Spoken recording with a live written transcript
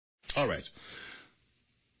All right.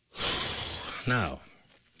 Now,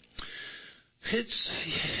 it's,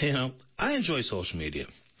 I enjoy social media.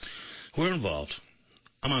 We're involved.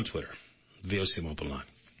 I'm on Twitter, VOCM Open Line.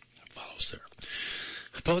 Follow us there.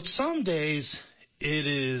 But some days it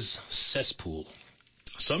is cesspool.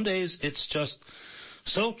 Some days it's just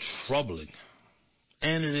so troubling.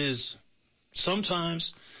 And it is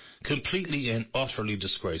sometimes completely and utterly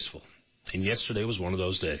disgraceful. And yesterday was one of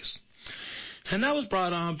those days. And that was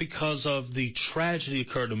brought on because of the tragedy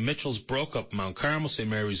occurred in Mitchell's Broke-Up, Mount Carmel, St.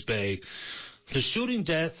 Mary's Bay, the shooting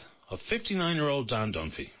death of 59-year-old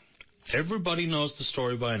Dunphy. Everybody knows the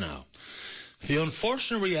story by now. The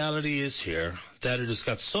unfortunate reality is here that it has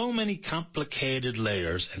got so many complicated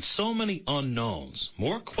layers and so many unknowns,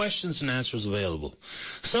 more questions than answers available.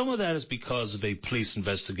 Some of that is because of a police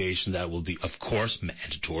investigation that will be, of course,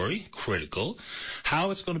 mandatory, critical.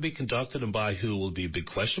 How it's going to be conducted and by who will be a big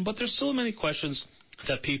question, but there's still many questions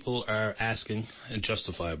that people are asking, and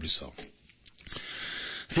justifiably so.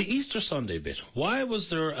 The Easter Sunday bit. Why was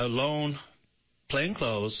there a lone,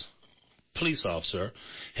 plainclothes police officer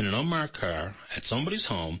in an unmarked car at somebody's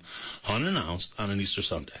home unannounced on an Easter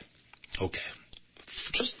Sunday? Okay.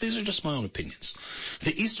 These are just my own opinions.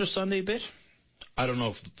 The Easter Sunday bit, I don't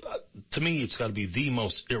know if, to me, it's got to be the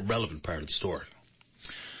most irrelevant part of the story.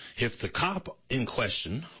 If the cop in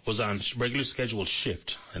question was on regularly scheduled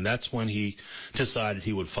shift, and that's when he decided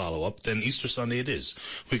he would follow up, then Easter Sunday it is.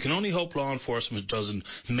 We can only hope law enforcement doesn't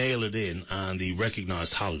mail it in on the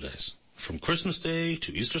recognized holidays, from Christmas Day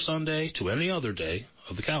to Easter Sunday to any other day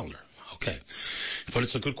of the calendar. Okay. But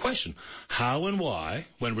it's a good question. How and why,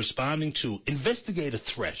 when responding to investigate a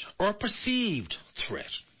threat or a perceived threat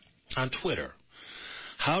on Twitter,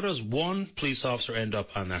 how does one police officer end up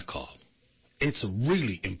on that call? It's a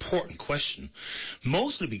really important question,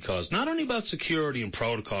 mostly because not only about security and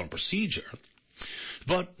protocol and procedure,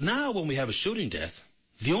 but now when we have a shooting death,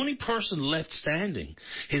 the only person left standing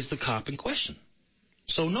is the cop in question.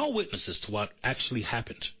 So no witnesses to what actually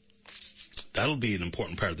happened. That'll be an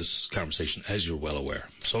important part of this conversation, as you're well aware.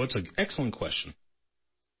 So it's an excellent question.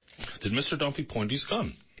 Did Mr. Dunphy point his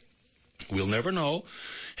gun? We'll never know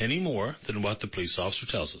any more than what the police officer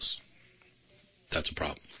tells us. That's a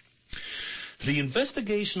problem. The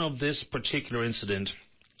investigation of this particular incident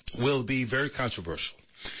will be very controversial.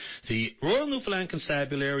 The Royal Newfoundland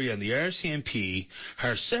Constabulary and the RCMP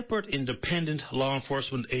are separate independent law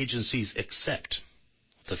enforcement agencies, except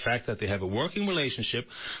the fact that they have a working relationship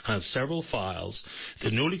on several files.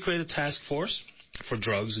 The newly created task force for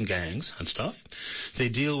drugs and gangs and stuff. They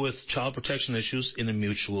deal with child protection issues in a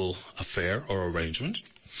mutual affair or arrangement.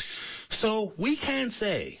 So we can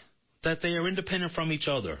say that they are independent from each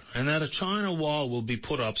other and that a China wall will be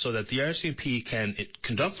put up so that the RCMP can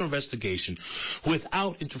conduct their investigation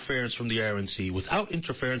without interference from the RNC, without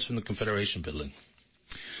interference from the Confederation building.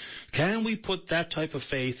 Can we put that type of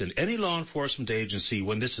faith in any law enforcement agency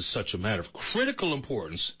when this is such a matter of critical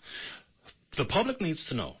importance? The public needs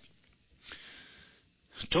to know.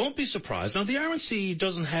 Don't be surprised. Now, the RNC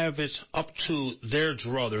doesn't have it up to their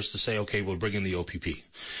druthers to say, okay, we'll bring in the OPP,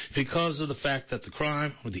 because of the fact that the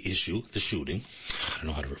crime, or the issue, the shooting, I don't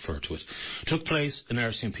know how to refer to it, took place in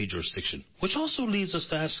RCMP jurisdiction, which also leads us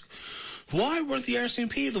to ask, why weren't the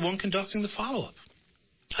RCMP the one conducting the follow-up?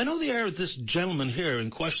 I know this gentleman here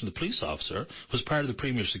in question, the police officer, was part of the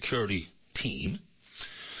Premier Security team,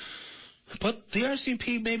 but the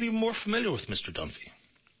RCMP may be more familiar with Mr. Dunphy.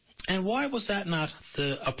 And why was that not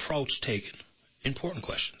the approach taken? Important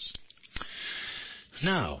questions.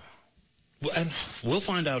 Now, and we'll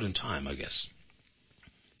find out in time, I guess.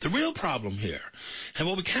 The real problem here, and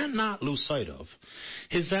what we cannot lose sight of,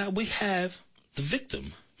 is that we have the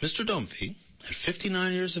victim, Mr. Dunphy, at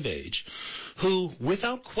 59 years of age, who,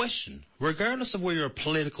 without question, regardless of where your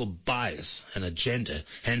political bias and agenda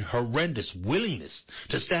and horrendous willingness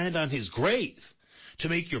to stand on his grave to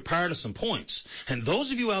make your partisan points, and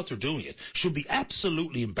those of you out there doing it should be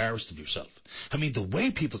absolutely embarrassed of yourself. I mean, the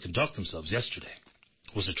way people conduct themselves yesterday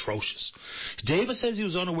was atrocious. Davis says he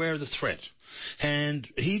was unaware of the threat, and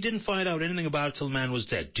he didn't find out anything about it till the man was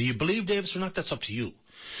dead. Do you believe Davis or not? That's up to you.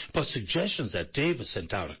 But suggestions that Davis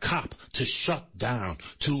sent out a cop to shut down,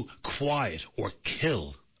 to quiet or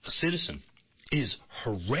kill a citizen is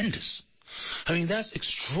horrendous. I mean, that's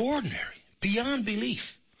extraordinary, beyond belief.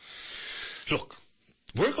 Look,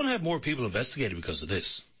 we're going to have more people investigated because of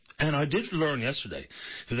this. And I did learn yesterday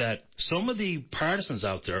that some of the partisans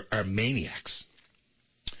out there are maniacs.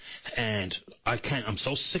 And I'm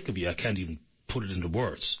so sick of you, I can't even put it into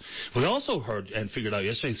words. We also heard and figured out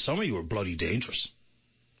yesterday some of you are bloody dangerous,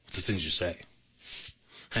 the things you say.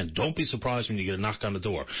 And don't be surprised when you get a knock on the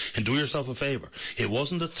door. And do yourself a favor. It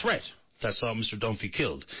wasn't the threat that saw Mr. Dunphy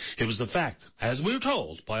killed. It was the fact, as we're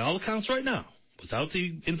told, by all accounts right now, without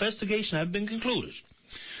the investigation having been concluded,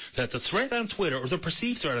 that the threat on Twitter, or the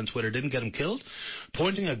perceived threat on Twitter, didn't get him killed.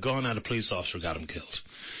 Pointing a gun at a police officer got him killed.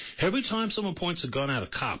 Every time someone points a gun at a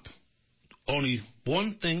cop, only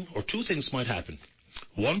one thing or two things might happen.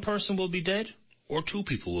 One person will be dead, or two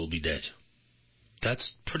people will be dead.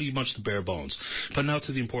 That's pretty much the bare bones. But now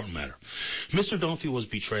to the important matter. Mr. Dunphy was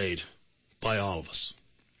betrayed by all of us.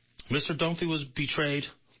 Mr. Dunphy was betrayed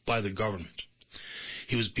by the government.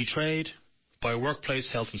 He was betrayed by Workplace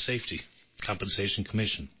Health and Safety Compensation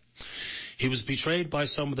Commission. He was betrayed by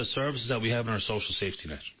some of the services that we have in our social safety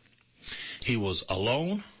net. He was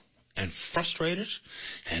alone and frustrated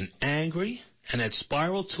and angry and had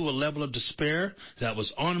spiraled to a level of despair that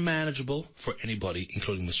was unmanageable for anybody,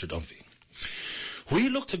 including Mr. Dunphy. We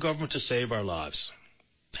look to government to save our lives.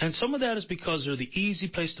 And some of that is because they're the easy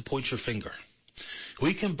place to point your finger.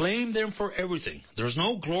 We can blame them for everything. There's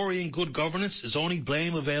no glory in good governance. There's only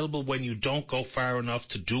blame available when you don't go far enough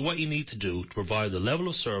to do what you need to do to provide the level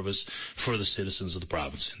of service for the citizens of the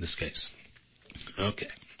province, in this case. Okay.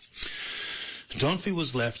 Dunphy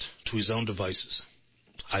was left to his own devices.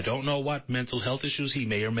 I don't know what mental health issues he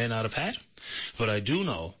may or may not have had, but I do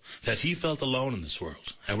know that he felt alone in this world,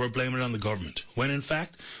 and we're blaming it on the government, when in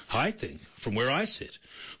fact, I think, from where I sit,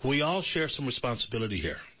 we all share some responsibility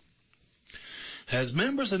here. As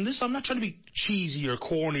members, and this, I'm not trying to be cheesy or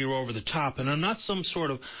corny or over the top, and I'm not some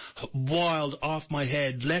sort of wild,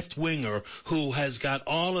 off-my-head left-winger who has got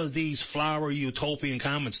all of these flowery utopian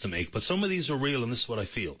comments to make, but some of these are real, and this is what I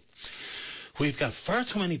feel. We've got far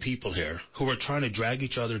too many people here who are trying to drag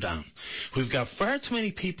each other down. We've got far too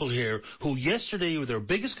many people here who yesterday their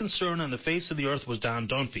biggest concern on the face of the earth was Don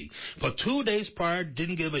Dunphy, but 2 days prior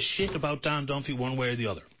didn't give a shit about Don Dunphy one way or the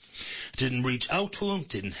other. Didn't reach out to him,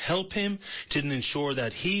 didn't help him, didn't ensure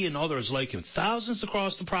that he and others like him, thousands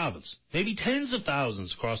across the province, maybe tens of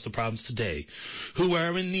thousands across the province today, who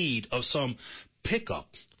are in need of some pick-up,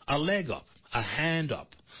 a leg up, a hand up,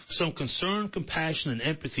 some concern, compassion, and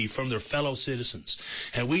empathy from their fellow citizens.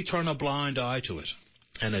 And we turn a blind eye to it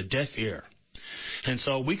and a deaf ear. And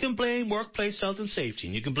so we can blame Workplace Health and Safety,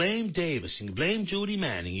 and you can blame Davis, you can blame Judy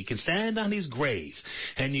Manning, you can stand on his grave,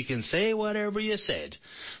 and you can say whatever you said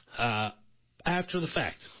after the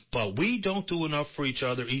fact. But we don't do enough for each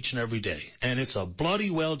other each and every day, and it's a bloody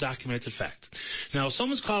well-documented fact. Now,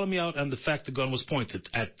 someone's calling me out on the fact the gun was pointed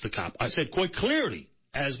at the cop. I said quite clearly,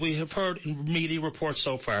 as we have heard in media reports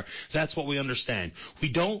so far, that's what we understand.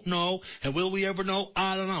 We don't know, and will we ever know?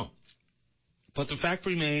 I don't know. But the fact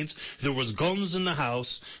remains, there was guns in the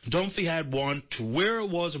house. Dunphy had one. To where it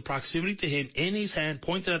was in proximity to him, in his hand,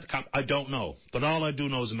 pointed at the cop, I don't know. But all I do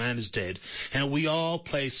know is the man is dead. And we all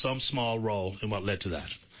play some small role in what led to that.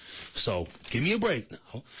 So, give me a break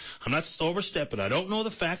now. I'm not overstepping. I don't know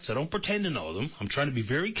the facts. I don't pretend to know them. I'm trying to be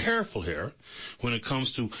very careful here when it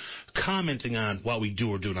comes to commenting on what we do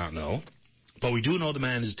or do not know. But we do know the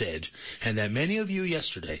man is dead. And that many of you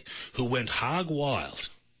yesterday who went hog wild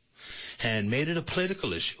and made it a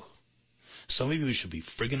political issue, some of you should be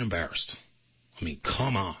friggin' embarrassed. I mean,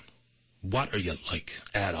 come on. What are you like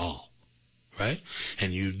at all? Right?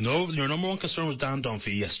 And you know your number one concern was Don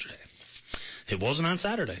Dunphy yesterday. It wasn't on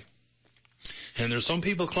Saturday. And there's some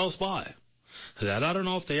people close by that I don't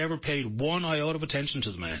know if they ever paid one iota of attention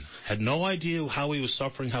to the man. Had no idea how he was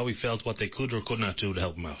suffering, how he felt, what they could or could not do to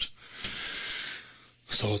help him out.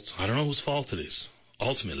 So I don't know whose fault it is,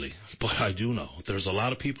 ultimately, but I do know there's a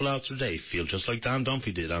lot of people out today feel just like Don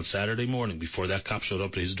Dunphy did on Saturday morning before that cop showed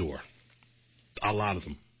up at his door. A lot of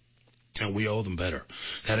them. And we owe them better.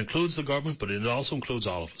 That includes the government, but it also includes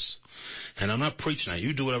all of us. And I'm not preaching that.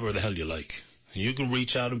 You do whatever the hell you like. You can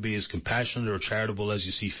reach out and be as compassionate or charitable as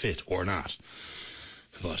you see fit, or not.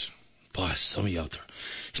 But, boy, some of you out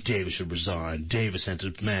there, Davis should resign. Davis sent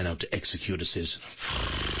a man out to execute a citizen.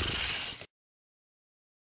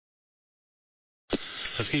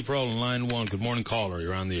 Let's keep rolling. Line one. Good morning, caller.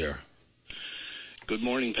 You're on the air. Good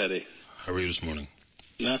morning, Paddy. How are you this morning?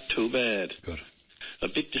 Not too bad. Good. A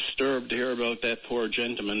bit disturbed to hear about that poor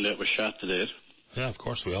gentleman that was shot to death. Yeah, of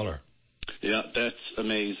course we all are. Yeah, that's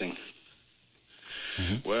amazing.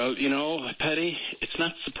 Mm-hmm. Well, you know, Paddy, it's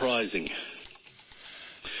not surprising.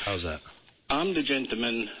 How's that? I'm the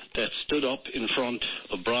gentleman that stood up in front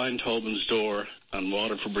of Brian Tobin's door on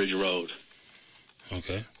Waterford Bridge Road.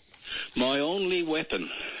 Okay. My only weapon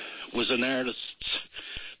was an artist's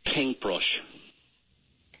paintbrush.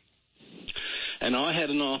 And I had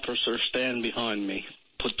an officer stand behind me,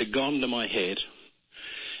 put the gun to my head,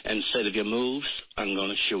 and said, if you move, I'm going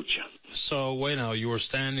to shoot you. So, wait now, you were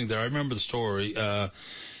standing there. I remember the story.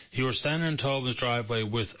 You were standing in Tobin's driveway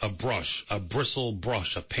with a brush, a bristle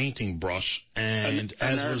brush, a painting brush, and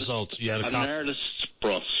as a result, you had an artist's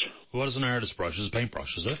brush. What is an artist's brush? It's a paintbrush,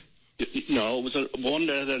 is it? No, it was one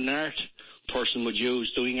that an art person would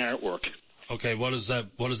use doing artwork. Okay, what is that?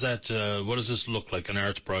 What does this look like? An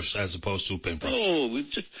art brush as opposed to a paintbrush? Oh,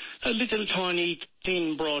 just a little tiny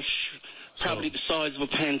thin brush, probably the size of a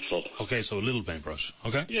pencil. Okay, so a little paintbrush.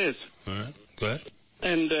 Okay. Yes. All right. Go ahead.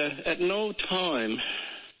 And at no time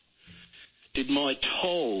did my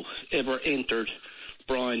toe ever enter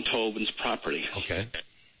Brian Tobin's property. Okay.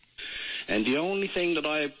 And the only thing that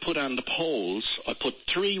I put on the poles, I put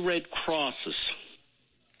 3 red crosses.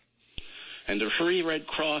 And the 3 red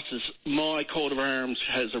crosses, my coat of arms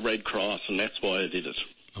has a red cross, and that's why I did it.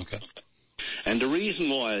 Okay. And the reason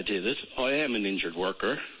why I did it, I am an injured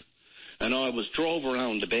worker, and I was drove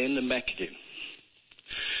around the bend and back again.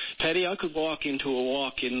 Paddy, I could walk into a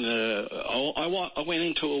walk-in, I went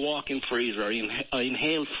into a walk-in freezer. I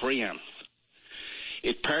inhaled Preamble.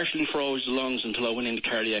 It partially froze the lungs until I went into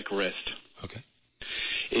cardiac arrest. Okay.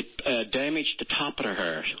 It damaged the top of the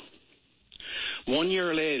heart. 1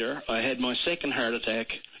 year later, I had my second heart attack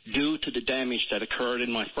due to the damage that occurred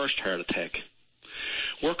in my first heart attack.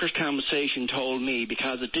 Workers' compensation told me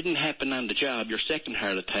because it didn't happen on the job, your second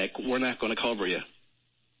heart attack, we're not going to cover you.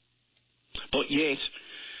 But yet,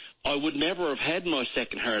 I would never have had my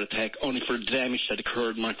second heart attack only for the damage that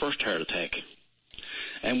occurred in my first heart attack.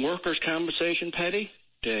 And workers' compensation, Paddy,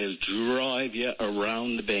 they'll drive you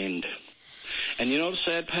around the bend. And you know the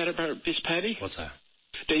sad part about this, Paddy? What's that?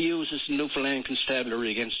 They use this Newfoundland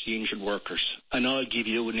constabulary against the injured workers. And I'll give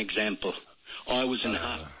you an example. I was in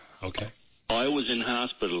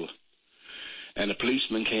hospital, and a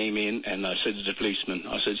policeman came in, and I said to the policeman,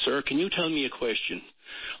 I said, sir, can you tell me a question?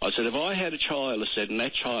 I said, if I had a child, I said, and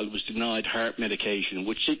that child was denied heart medication,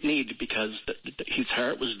 which it needed because his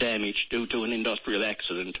heart was damaged due to an industrial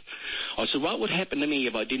accident. I said, what would happen to me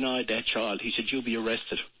if I denied that child? He said, you'll be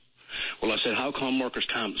arrested. Well, I said, how come workers'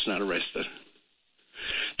 comp is not arrested?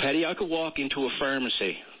 Paddy, I could walk into a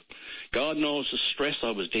pharmacy. God knows the stress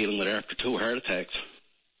I was dealing with after 2 heart attacks.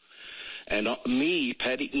 And me,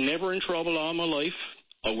 Paddy, never in trouble all my life.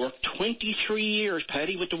 I worked 23 years,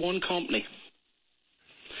 Paddy, with the one company.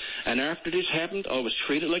 And after this happened, I was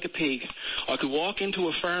treated like a pig. I could walk into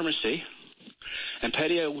a pharmacy, and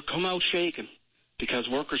Paddy, I would come out shaking because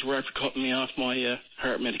workers were after cutting me off my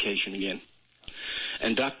heart medication again.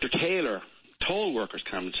 And Dr. Taylor told workers'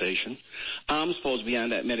 compensation, I'm supposed to be on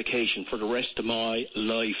that medication for the rest of my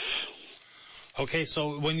life. Okay,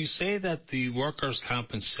 so when you say that the Workers'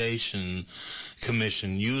 Compensation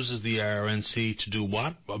Commission uses the RNC to do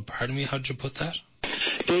what? Pardon me, how did you put that?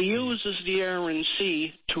 They uses the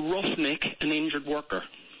RNC to roughneck an injured worker.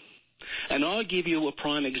 And I'll give you a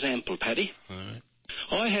prime example, Paddy. All right.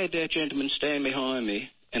 I had that gentleman stand behind me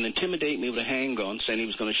and intimidate me with a handgun, saying he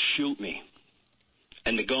was going to shoot me.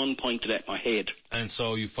 And the gun pointed at my head. And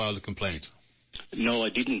so you filed a complaint? No, I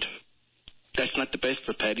didn't. That's not the best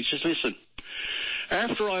for Paddy. Just listen.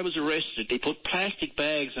 After I was arrested, they put plastic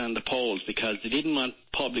bags on the poles because they didn't want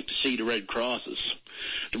public to see the red crosses.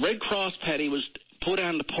 The red cross, Paddy, was put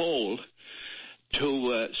on the pole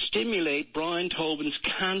to stimulate Brian Tobin's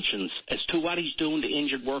conscience as to what he's doing to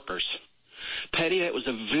injured workers. Paddy, that was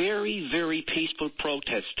a very, very peaceful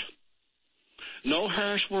protest. No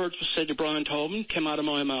harsh words were said to Brian Tobin, came out of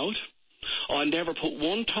my mouth. I never put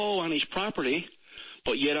one toe on his property,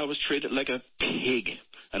 but yet I was treated like a pig.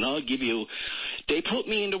 And I'll give you, they put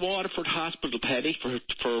me into Waterford Hospital, Paddy,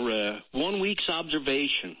 for 1 week's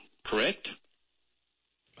observation, correct?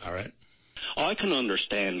 All right. I can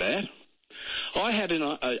understand that. I had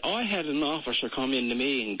an officer come in to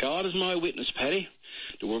me, and God is my witness, Paddy.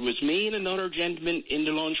 There was me and another gentleman in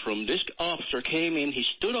the lunchroom. This officer came in, he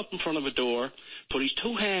stood up in front of a door, put his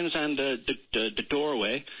 2 hands on the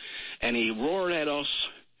doorway, and he roared at us,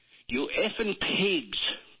 you effing pigs.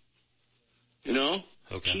 You know?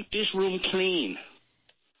 Okay. Keep this room clean.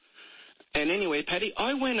 And anyway, Paddy,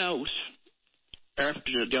 I went out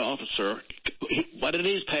after the officer. What it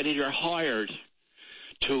is, Paddy, they're hired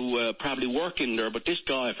to probably work in there, but this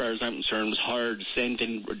guy, as far as I'm concerned, was hired to send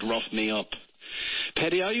in to rough me up.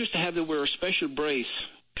 Paddy, I used to have to wear a special brace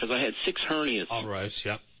because I had 6 hernias. All right,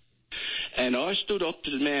 yeah. And I stood up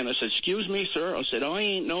to the man. I said, excuse me, sir. I said, I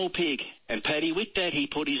ain't no pig. And Paddy, with that, he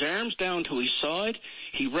put his arms down to his side.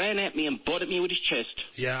 He ran at me and butted me with his chest.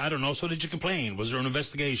 Yeah, I don't know. So did you complain? Was there an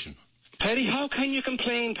investigation? Paddy, how can you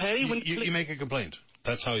complain, Paddy? You make a complaint.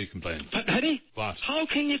 That's how you complain. Paddy? What? How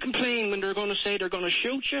can you complain when they're going to say they're going to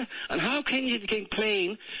shoot you? And how can you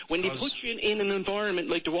complain when they put you in an environment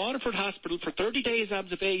like the Waterford Hospital for 30 days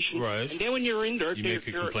observation, right. and then when you're in there,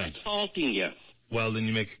 they're assaulting you? Well, then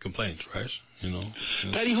you make a complaint, right?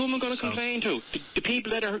 Paddy, who am I going to complain to? The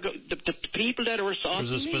people that are the people that are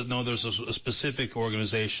assaulting me? No, there's a specific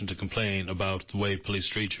organisation to complain about the way police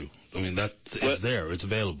treat you. I mean, that is there. It's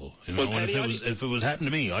available. Paddy, if it would happen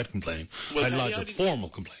to me, I'd complain. I'd lodge a formal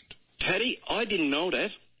complaint. Paddy, I didn't know that.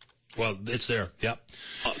 Well, it's there, yeah.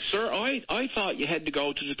 Sir, I thought you had to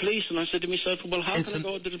go to the police, and I said to myself, well, how can I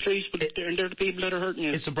go to the police, but they're the people that are hurting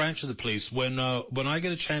you? It's a branch of the police. When I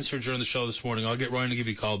get a chance here during the show this morning, I'll get Ryan to give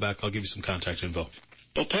you a call back. I'll give you some contact info.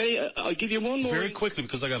 Well, Paddy, I'll give you one more... Very quickly,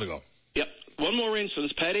 because I got to go. Yep. One more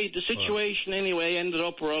instance, Paddy. The situation, anyway, ended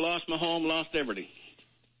up where I lost my home, lost everything.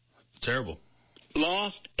 Terrible.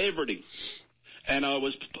 Lost everything. And I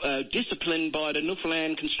was disciplined by the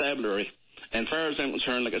Newfoundland Constabulary. And as far as I'm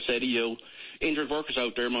concerned, like I said to you, injured workers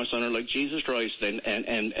out there, my son, are like Jesus Christ. And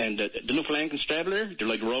the Newfoundland Constabulary, they're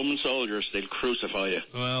like Roman soldiers. They'll crucify you.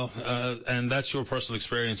 Well, and that's your personal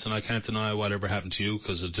experience, and I can't deny whatever happened to you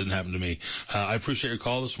because it didn't happen to me. I appreciate your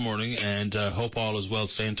call this morning, and hope all is well.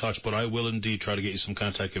 Stay in touch, but I will indeed try to get you some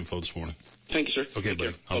contact info this morning. Thank you, sir. Okay,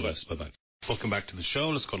 buddy. All the best. Bye-bye. Welcome back to the show.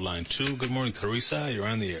 Let's go to line 2. Good morning, Teresa. You're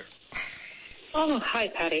on the air. Oh, hi,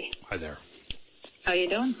 Paddy. Hi there. How you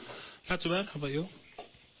doing? Not too bad. How about you?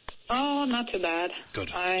 Oh, not too bad. Good.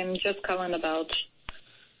 I'm just calling about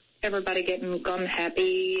everybody getting gun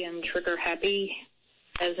happy and trigger happy,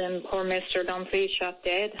 as in poor Mr. Dunphy shot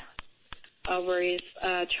dead over his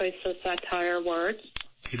choice of satire words.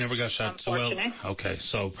 He never got shot. Well, okay.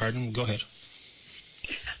 So, pardon. Go ahead.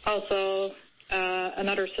 Also,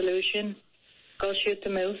 another solution: go shoot the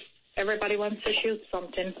moose. Everybody wants to shoot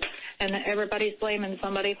something, and everybody's blaming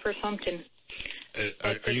somebody for something.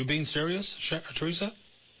 Are you being serious, Teresa?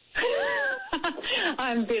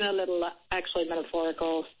 I'm being a little, actually,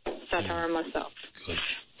 metaphorical satire myself. Good.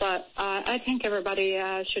 But I think everybody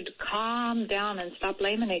should calm down and stop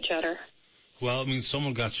blaming each other. Well, I mean,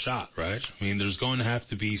 someone got shot, right? I mean, there's going to have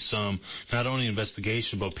to be some, not only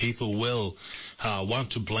investigation, but people will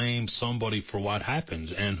want to blame somebody for what happened,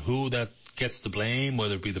 and who that gets the blame,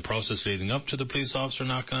 whether it be the process leading up to the police officer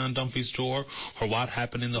knocking on Dunphy's door or what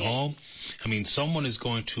happened in the home. I mean, someone is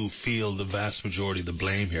going to feel the vast majority of the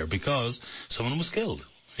blame here because someone was killed.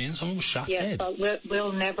 I mean, someone was shot dead. Yes, but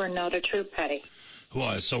we'll never know the truth, Paddy.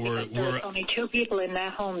 Why? So there were only 2 people in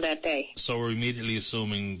that home that day. So we're immediately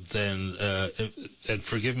assuming then, and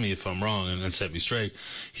forgive me if I'm wrong and set me straight,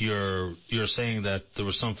 you're saying that there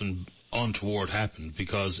was something untoward happened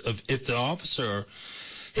because if the officer...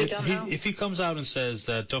 If he comes out and says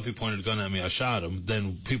that Dunphy pointed a gun at me, I shot him,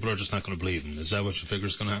 then people are just not going to believe him. Is that what you figure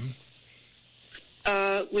is going to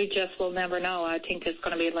happen? We just will never know. I think it's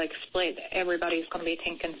going to be like split. Everybody's going to be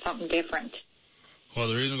thinking something different. Well,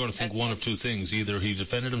 they're either going to think one of 2 things. Either he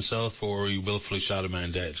defended himself or he willfully shot a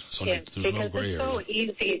man dead. So yes, there's no gray area. Because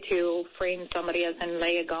it's so easy to frame somebody as in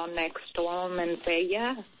lay a gun next to him and say,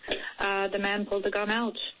 the man pulled the gun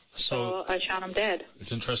out. So I shot him dead.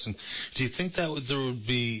 It's interesting. Do you think that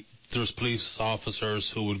there's police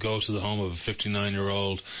officers who would go to the home of a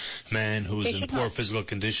 59-year-old man who is in poor physical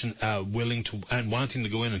condition, willing to and wanting to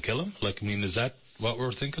go in and kill him? Like, I mean, is that what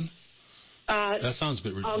we're thinking? That sounds a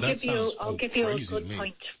bit ridiculous. I'll give you a good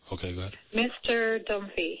point. Okay, go ahead. Mr.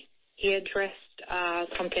 Dunphy, he addressed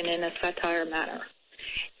something in a satire manner.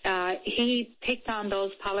 He picked on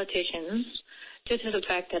those politicians due to the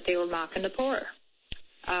fact that they were mocking the poor.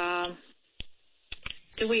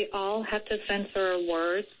 Do we all have to censor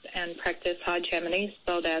words and practice hegemony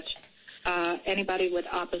so that anybody with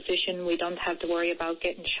opposition, we don't have to worry about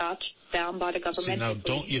getting shot down by the government? See, now,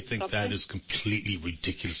 don't you think that is completely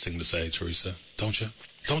ridiculous thing to say, Teresa? Don't you?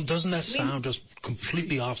 Doesn't that sound just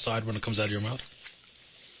completely offside when it comes out of your mouth?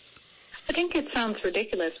 I think it sounds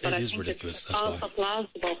ridiculous, but I think ridiculous. It's also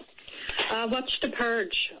plausible. Watch The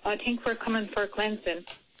Purge. I think we're coming for a cleansing.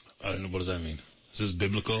 I don't know. What does that mean? Is this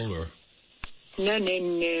biblical or? No.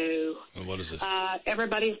 Well, what is it?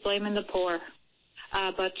 Everybody's blaming the poor.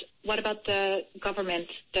 But what about the government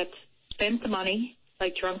that spent the money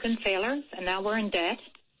like drunken sailors, and now we're in debt?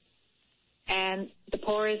 And the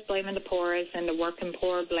poor is blaming the poorest, and the working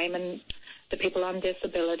poor blaming the people on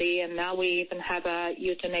disability, and now we even have a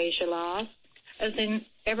euthanasia law, as in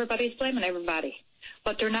everybody's blaming everybody.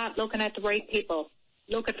 But they're not looking at the right people.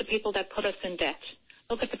 Look at the people that put us in debt.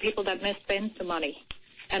 Look at the people that misspent the money.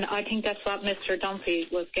 And I think that's what Mr.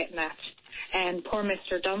 Dunphy was getting at. And poor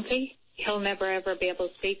Mr. Dunphy, he'll never, ever be able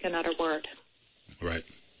to speak another word. Right.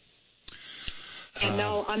 And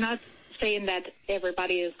no, I'm not saying that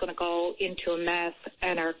everybody is going to go into a mass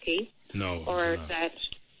anarchy. No. Or that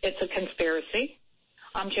it's a conspiracy.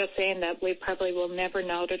 I'm just saying that we probably will never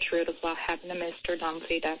know the truth of what happened to Mr.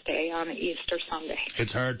 Dunphy that day on Easter Sunday.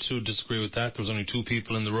 It's hard to disagree with that. There was only 2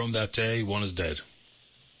 people in the room that day. One is dead.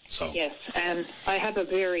 So. Yes, and I have a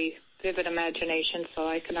very vivid imagination, so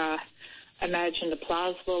I can imagine the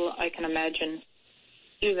plausible. I can imagine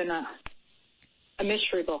even a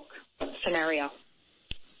mystery book scenario.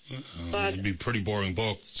 But it'd be a pretty boring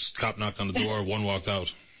book. Cop knocked on the door, one walked out.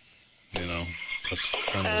 You know, that's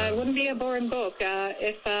kind of it wouldn't be a boring book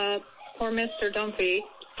if poor Mr. Dunphy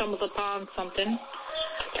stumbled upon something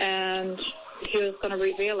and he was going to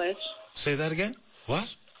reveal it. Say that again? What?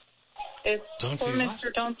 If Dunphy, poor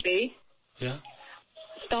Mr. Dunphy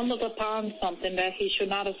stumbled upon something that he should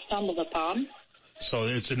not have stumbled upon. So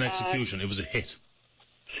it's an execution. It was a hit.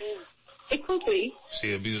 It could be.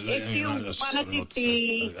 See, I don't know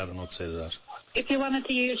what to say to that. If you wanted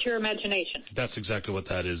to use your imagination. That's exactly what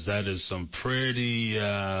that is. That is some pretty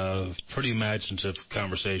imaginative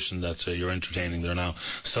conversation that you're entertaining there now.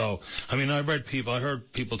 So, I mean, I heard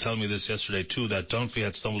people tell me this yesterday too, that Dunphy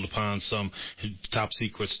had stumbled upon some top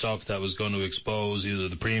secret stuff that was going to expose either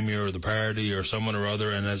the Premier or the party or someone or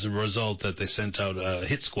other, and as a result that they sent out a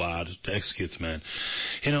hit squad to execute the man.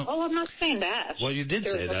 You know. Oh, I'm not saying that. Well, you did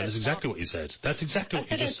say that. That's exactly what you said. That's exactly what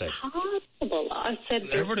you just said. Possible. I said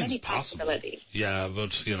there's everything's many possible. Possibilities. Yeah,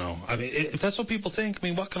 but, you know, I mean, if that's what people think, I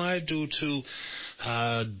mean, what can I do to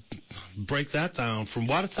break that down from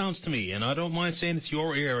what it sounds to me? And I don't mind saying it's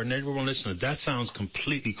your ear and everyone listening. That sounds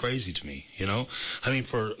completely crazy to me, you know? I mean,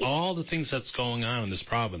 for all the things that's going on in this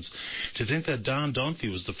province, to think that Don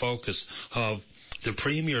Dunphy was the focus of the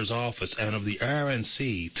Premier's office and of the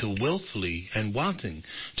RNC to willfully and wanting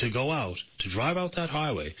to go out, to drive out that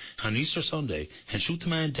highway on Easter Sunday and shoot the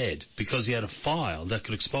man dead because he had a file that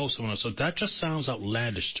could expose someone else. So that just sounds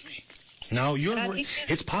outlandish to me. Now,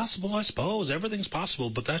 it's possible, I suppose. Everything's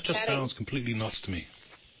possible, but that just sounds completely nuts to me.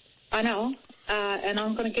 I know. And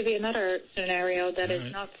I'm going to give you another scenario that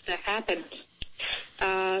is nuts that happened.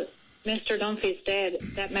 Mr. Dunphy's dead.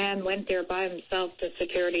 That man went there by himself, the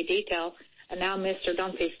security detail. And now Mr.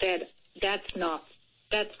 Dunphy's dead. That's nuts.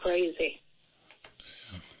 That's crazy.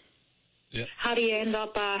 Yeah. How do you end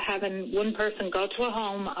up having one person go to a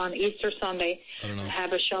home on Easter Sunday and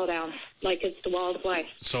have a showdown like it's the Wild West?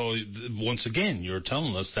 So, once again, you're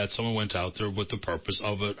telling us that someone went out there with the purpose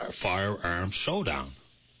of a firearms showdown.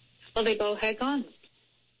 Well, they both had guns.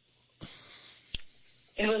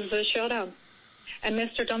 It was a showdown. And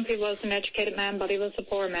Mr. Dunphy was an educated man, but he was a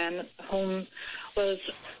poor man whom was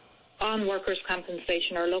on workers'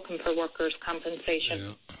 compensation or looking for workers'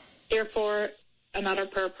 compensation. Yeah. Therefore, another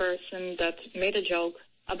poor person that made a joke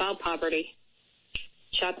about poverty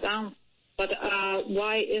shut down. But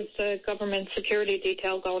why is the government security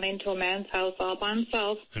detail going into a man's house all by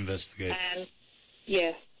himself? Investigate. And,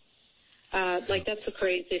 that's a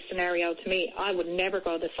crazy scenario to me. I would never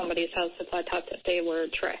go to somebody's house if I thought that they were a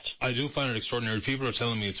threat. I do find it extraordinary. People are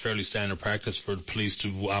telling me it's fairly standard practice for the police to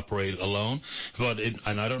operate alone,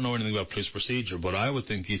 and I don't know anything about police procedure, but I would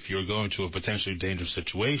think if you're going to a potentially dangerous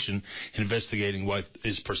situation, investigating what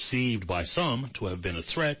is perceived by some to have been a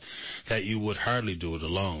threat, that you would hardly do it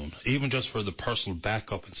alone. Even just for the personal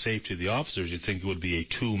backup and safety of the officers, you'd think it would be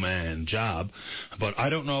a two-man job, but I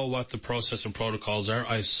don't know what the process and protocols are.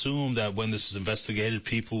 I assume that when this is investigated,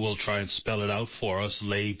 people will try and spell it out for us,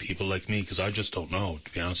 lay people like me, because I just don't know,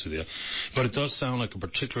 to be honest with you. But it does sound like a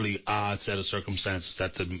particularly odd set of circumstances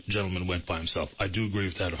that the gentleman went by himself. I do agree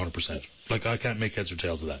with that 100%. Like, I can't make heads or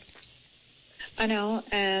tails of that. I know,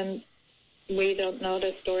 and we don't know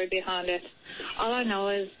the story behind it. All I know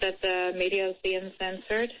is that the media is being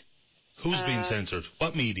censored. Who's being censored?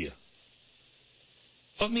 What media?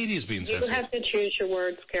 What media is being censored? You have to choose your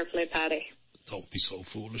words carefully, Paddy. Don't be so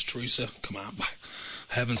foolish, Teresa. Come on.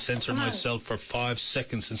 I haven't censored myself for 5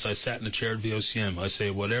 seconds since I sat in the chair at VOCM. I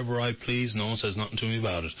say whatever I please. No one says nothing to me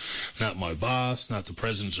about it. Not my boss, not the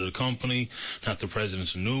president of the company, not the president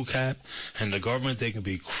of NewCap. And the government, they can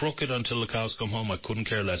be crooked until the cows come home. I couldn't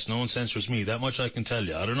care less. No one censors me. That much I can tell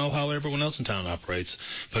you. I don't know how everyone else in town operates,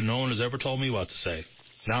 but no one has ever told me what to say.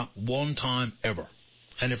 Not one time ever.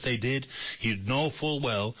 And if they did, you'd know full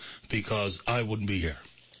well because I wouldn't be here.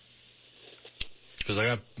 Because I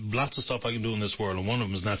got lots of stuff I can do in this world, and one of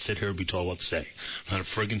them is not sit here and be told what to say. I'm not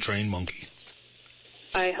a friggin' trained monkey.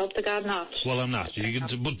 I hope to God not. Well, I'm not. You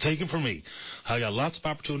can take it from me. I got lots of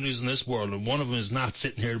opportunities in this world, and one of them is not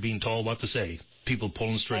sitting here being told what to say. People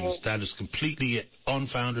pulling strings. That is completely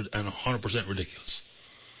unfounded and 100% ridiculous.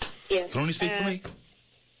 Yes. Can only speak for me.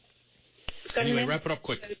 Anyway, wrap it up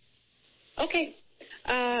quick. Okay.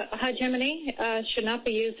 Hegemony should not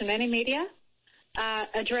be used in any media.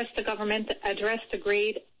 Address the government, address the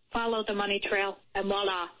greed, follow the money trail, and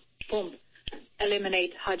voila, boom,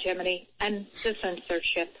 eliminate hegemony and the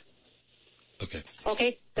censorship. Okay.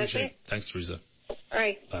 Okay, that's Appreciate it. Thanks, Teresa. All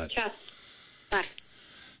right. Bye. Ciao. Bye.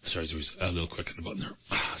 Sorry, Teresa. A little quick on the button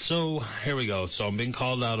there. So, here we go. So, I'm being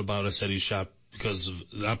called out about, I said he shot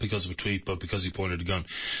not because of a tweet, but because he pointed a gun.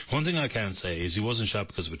 One thing I can say is he wasn't shot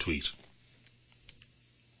because of a tweet.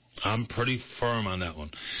 I'm pretty firm on that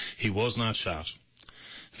one. He was not shot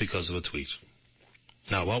because of a tweet.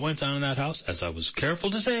 Now, what went on in that house, as I was careful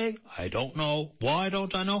to say, I don't know. Why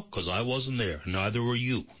don't I know? Because I wasn't there. Neither were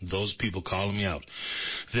you, those people calling me out.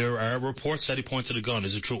 There are reports that he pointed a gun.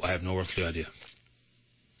 Is it true? I have no earthly idea.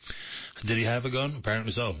 Did he have a gun?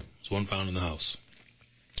 Apparently so. There's one found in the house.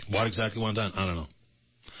 What exactly went on? I don't know.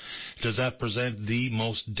 Does that present the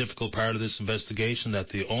most difficult part of this investigation, that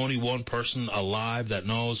the only one person alive that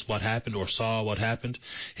knows what happened or saw what happened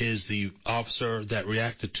is the officer that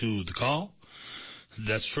reacted to the call?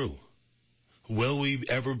 That's true. Will we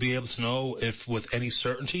ever be able to know if with any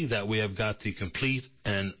certainty that we have got the complete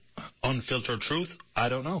and unfiltered truth? I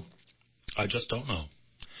don't know. I just don't know.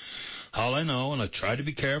 All I know, and I try to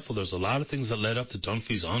be careful, there's a lot of things that led up to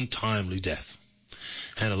Dunphy's untimely death.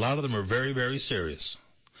 And a lot of them are very, very serious.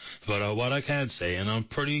 But what I can say, and I'm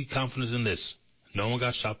pretty confident in this, no one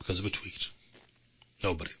got shot because of a tweet.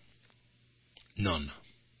 Nobody. None.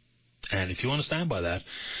 And if you want to stand by that,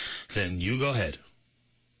 then you go ahead.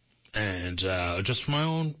 And just from my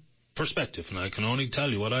own perspective, and I can only tell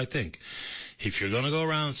you what I think, if you're going to go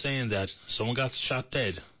around saying that someone got shot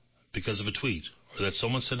dead because of a tweet, or that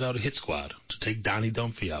someone sent out a hit squad to take Donnie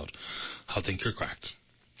Dunphy out, I'll think you're cracked.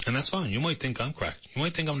 And that's fine. You might think I'm cracked. You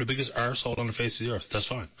might think I'm the biggest arsehole on the face of the earth. That's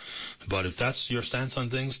fine. But if that's your stance on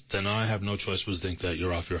things, then I have no choice but to think that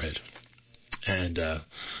you're off your head. And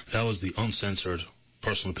that was the uncensored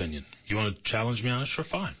personal opinion. You want to challenge me on it? Sure,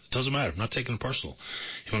 fine. It doesn't matter. I'm not taking it personal.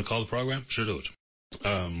 You want to call the program? Sure, do it.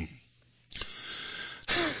 I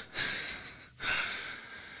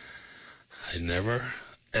never,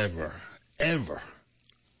 ever, ever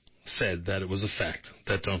said that it was a fact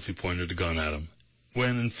that Dunphy pointed a gun at him.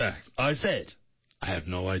 When, in fact, I said, I have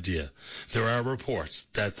no idea. There are reports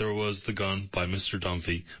that there was the gun by Mr.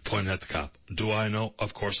 Dunphy pointed at the cop. Do I know?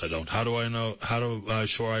 Of course I don't. How do I know? How do I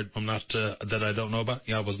sure I'm not, that I don't know about?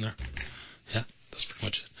 Yeah, I wasn't there. Yeah, that's pretty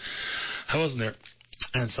much it. I wasn't there.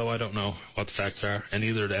 And so I don't know what the facts are, and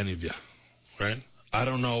neither do any of you. Right? I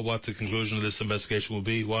don't know what the conclusion of this investigation will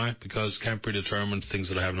be. Why? Because can't predetermine things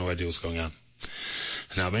that I have no idea what's going on.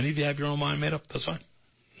 Now, if any of you have your own mind made up, that's fine.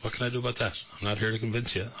 What can I do about that? I'm not here to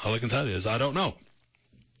convince you. All I can tell you is I don't know.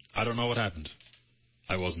 I don't know what happened.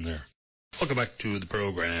 I wasn't there. Welcome back to the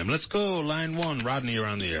program. Let's go. Line 1. Rodney, you're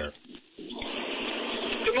on the air.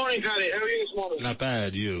 Good morning, Paddy. How are you this morning? Not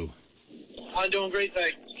bad. You? I'm doing great,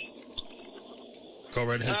 thanks. Go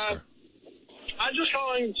right ahead, sir. I'm just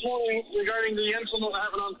calling this morning regarding the incident that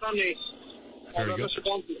happened on Sunday. There you go. Mr.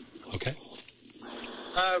 Dunphy. Okay.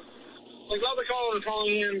 Like a lot of the callers are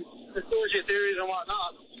calling in conspiracy theories and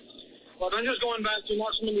whatnot. But I'm just going back to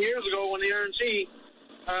not so many years ago when the RNC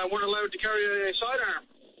weren't allowed to carry a sidearm.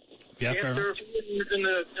 Yeah, fair enough.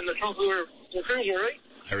 In the trunk of the cruiser, right?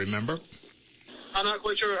 I remember. I'm not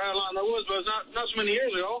quite sure how long that was, but it's not so many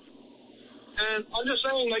years ago. And I'm just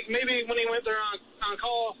saying, like, maybe when he went there on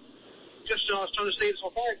call, just trying to state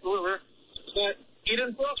some fact, whatever, that he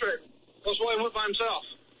didn't filter it. That's why he went by himself.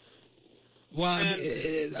 Well,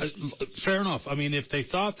 fair enough. I mean, if they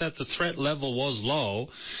thought that the threat level was low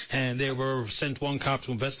and they were sent one cop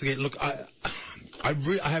to investigate, look, I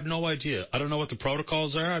have no idea. I don't know what the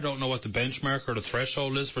protocols are. I don't know what the benchmark or the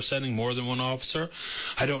threshold is for sending more than one officer.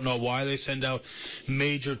 I don't know why they send out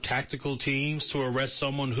major tactical teams to arrest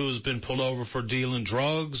someone who's been pulled over for dealing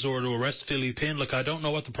drugs or to arrest Philly Pin. Look, I don't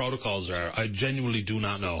know what the protocols are. I genuinely do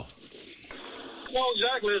not know. Well,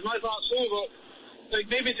 exactly. It's my thoughts too, but like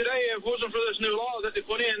maybe today, if it wasn't for this new law that they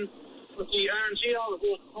put in with the RNC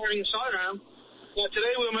officers carrying sidearm, that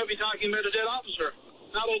today we might be talking about a dead officer,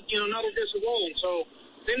 not a disability. So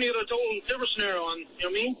then you get a total different scenario on, you know what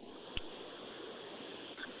I mean?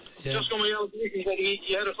 Yeah. Just going out thinking that he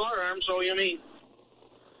had a firearm, so you know what I mean?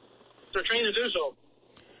 They're trained to do so.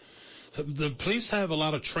 The police have a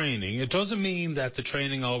lot of training. It doesn't mean that the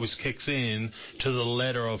training always kicks in to the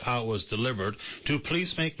letter of how it was delivered. Do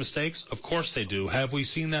police make mistakes? Of course they do. Have we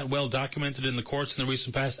seen that well documented in the courts in the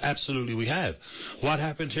recent past? Absolutely we have. What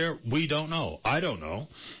happened here? We don't know. I don't know.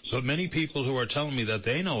 But many people who are telling me that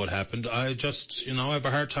they know what happened, I just, I have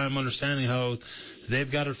a hard time understanding how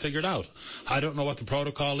they've got it figured out. I don't know what the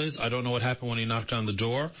protocol is. I don't know what happened when he knocked on the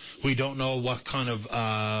door. We don't know what kind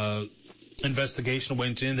of investigation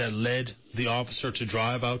went in that led the officer to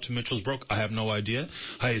drive out to Mitchell's Brook. I have no idea.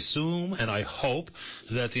 I assume and I hope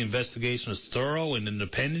that the investigation is thorough and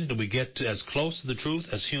independent and we get as close to the truth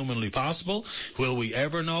as humanly possible. Will we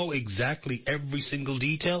ever know exactly every single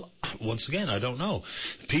detail? Once again, I don't know.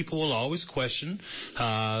 People will always question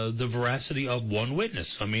the veracity of one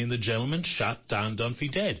witness. I mean, the gentleman shot Don Dunphy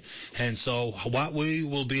dead. And so what we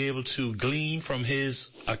will be able to glean from his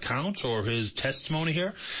account or his testimony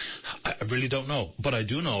here, I really don't know. But I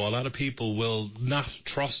do know a lot of people will not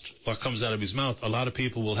trust what comes out of his mouth. A lot of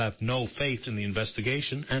people will have no faith in the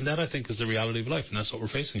investigation, and that, I think, is the reality of life, and that's what we're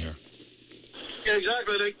facing here. Yeah,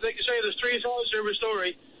 exactly. Like you say, there's three sides to every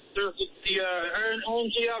story. There's the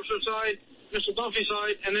RNC officer side, Mr. Dunphy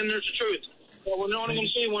side, and then there's the truth. So we're only going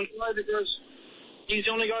to see one side because he's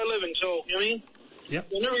the only guy living, so, you know what I mean? Yep.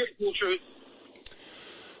 We'll never get the full truth.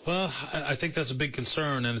 Well, I think that's a big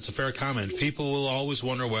concern, and it's a fair comment. People will always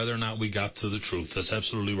wonder whether or not we got to the truth. That's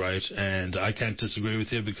absolutely right, and I can't disagree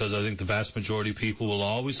with you because I think the vast majority of people will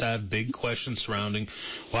always have big questions surrounding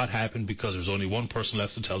what happened because there's only one person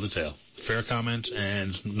left to tell the tale. Fair comment,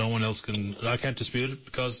 and no one else can. I can't dispute it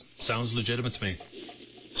because it sounds legitimate to me.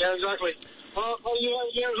 Yeah, exactly. Well, you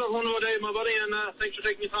have a wonderful day, my buddy, and thanks for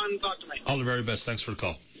taking the time to talk to me. All the very best. Thanks for the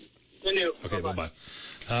call. Thank you. Okay, bye-bye.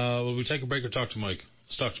 Will we take a break or talk to Mike?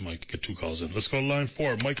 Let's talk to Mike. Get two calls in. Let's go to line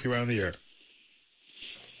 4. Mike, you're on the air.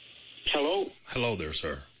 Hello? Hello there,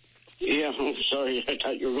 sir. Yeah, I'm sorry. I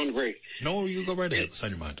thought you were going to break. No, you go right ahead. What's on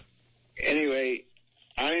your mind? Anyway,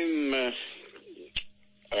 I'm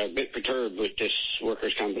a bit perturbed with this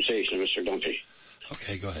workers' compensation, Mr. Dunphy.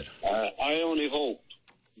 Okay, go ahead. I only hope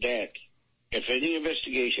that if any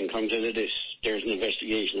investigation comes into this, there's an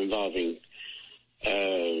investigation involving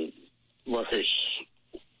workers,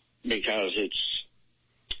 because it's,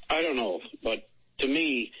 I don't know, but to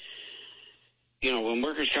me, when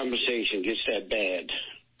workers' compensation gets that bad,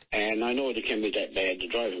 and I know it can be that bad to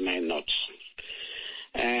drive a man nuts.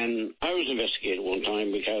 And I was investigated one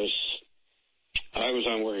time because I was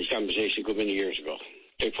on workers' compensation a good many years ago.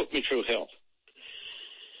 They put me through hell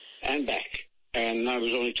and back, and I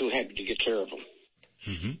was only too happy to get clear of them.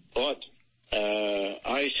 Mm-hmm. But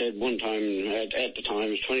I said one time, at the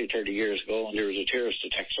time, it was 20, 30 years ago, and there was a terrorist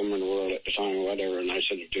attack somewhere in the world at the time or whatever, and I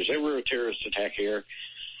said, if there's ever a terrorist attack here,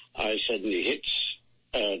 I said, and it hits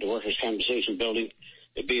the workers' compensation building,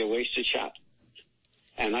 it'd be a wasted shot.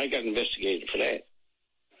 And I got investigated for that.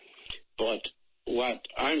 But what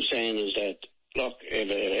I'm saying is that, look,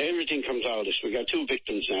 if everything comes out of this, we got two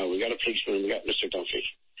victims now. We got a policeman and we got Mr. Dunphy.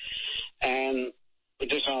 And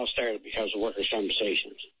this all started because of workers'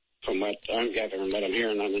 compensation, from what I'm gathering, what I'm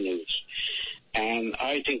hearing on the news. And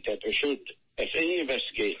I think that there should, if any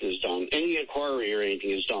investigation is done, any inquiry or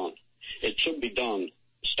anything is done, it should be done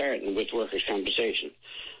starting with workers' compensation,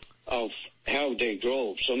 of how they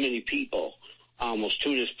drove so many people almost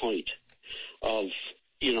to this point of,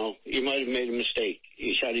 you might have made a mistake.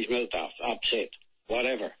 He shot his mouth off, upset,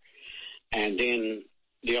 whatever. And then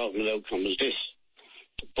the ultimate outcome is this.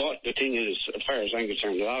 But the thing is, as far as I'm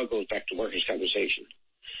concerned, it all goes back to workers' compensation.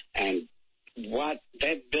 And what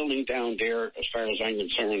that building down there, as far as I'm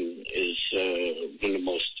concerned, is one of the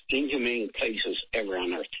most inhumane places ever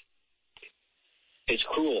on earth. It's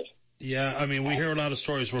cruel. Yeah, I mean, we hear a lot of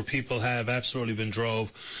stories where people have absolutely been drove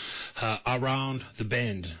around the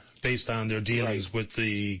bend based on their dealings with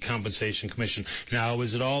the Compensation Commission. Now,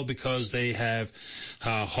 is it all because they have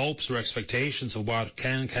hopes or expectations of what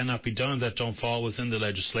cannot be done that don't fall within the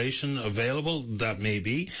legislation available? That may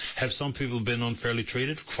be. Have some people been unfairly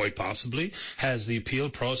treated? Quite possibly. Has the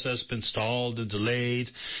appeal process been stalled and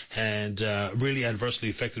delayed and really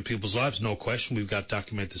adversely affected people's lives? No question. We've got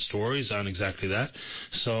documented stories on exactly that.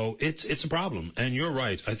 So it's a problem. And you're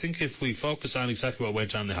right. I think if we focus on exactly what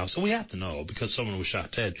went on in the house, and we have to know because someone was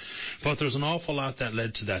shot dead, but there's an awful lot that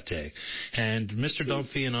led to that day. And Mr.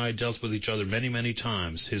 Dunphy and I dealt with each other many, many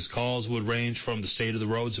times. His calls would range from the state of the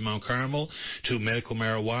roads in Mount Carmel to medical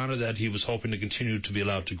marijuana that he was hoping to continue to be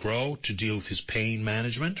allowed to grow, to deal with his pain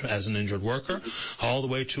management as an injured worker, all the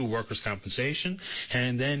way to workers' compensation.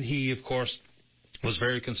 And then he, of course, was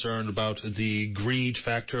very concerned about the greed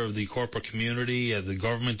factor of the corporate community, the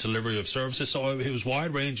government delivery of services. So it was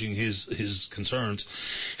wide-ranging, his concerns.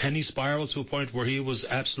 And he spiraled to a point where he was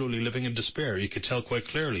absolutely living in despair. You could tell quite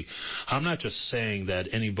clearly. I'm not just saying that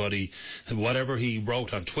anybody, whatever he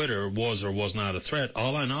wrote on Twitter was or was not a threat.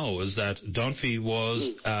 All I know is that Dunphy was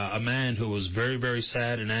a man who was very, very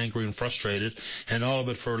sad and angry and frustrated, and all of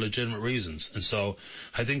it for legitimate reasons. And so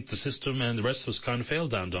I think the system and the rest of us kind of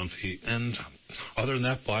failed down Dunphy. And other than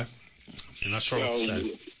that, boy, I'm not sure what to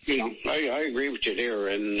say. You know, I agree with you there.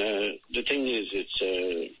 And the thing is,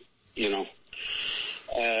 it's, you know,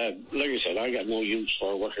 like I said, I got no use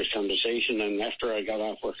for workers' compensation. And after I got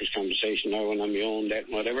off workers' compensation, I went on my own debt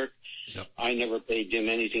and whatever. Yep. I never paid them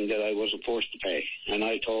anything that I wasn't forced to pay. And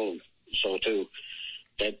I told them so too,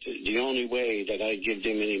 that the only way that I'd give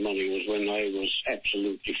them any money was when I was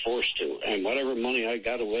absolutely forced to. And whatever money I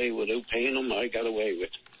got away without paying them, I got away with.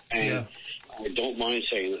 And I don't mind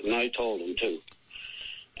saying it, and I told them too.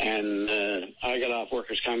 And I got off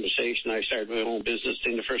workers' compensation. I started my own business.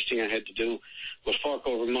 Then the first thing I had to do was fork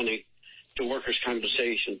over money to workers'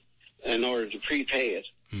 compensation in order to prepay it,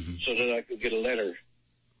 so that I could get a letter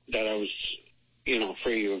that I was, you know,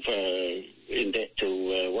 free of in debt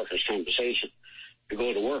to workers' compensation to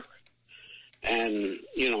go to work. And,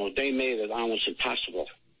 you know, they made it almost impossible.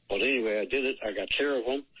 But anyway, I did it. I got care of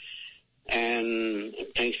them. And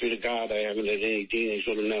thanks be to God, I haven't had any dealings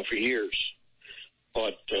with them now for years.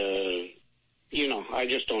 But, you know, I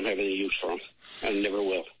just don't have any use for them, and never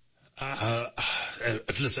will.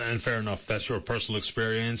 Listen, and fair enough. That's your personal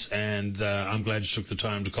experience, and I'm glad you took the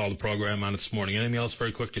time to call the program on it this morning. Anything else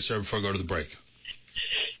very quickly, sir, before I go to the break?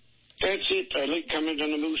 That's it. I'd like to comment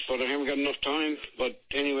on the moose, but I haven't got enough time. But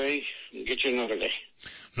anyway, get you another day.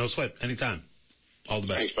 No sweat. Anytime. All the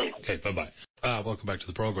best. Thanks, bye. Okay, bye-bye. Welcome back to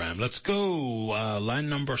the program. Let's go. Line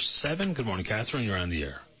number 7. Good morning, Catherine. You're on the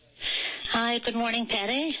air. Hi, good morning,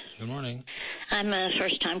 Paddy. Good morning. I'm a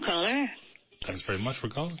first-time caller. Thanks very much for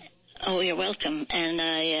calling. Oh, you're welcome, and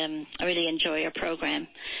I really enjoy your program.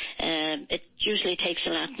 It usually takes a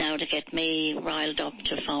lot now to get me riled up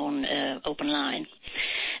to phone open line.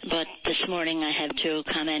 But this morning I have to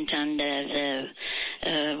comment on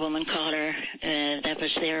the woman caller that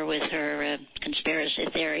was there with her conspiracy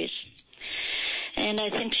theories. And I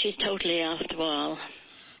think she's totally off the wall.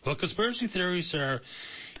 Well, conspiracy theories are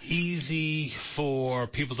easy for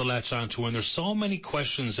people to latch onto. When there's so many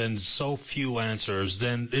questions and so few answers,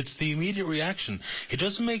 then it's the immediate reaction. It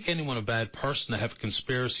doesn't make anyone a bad person to have a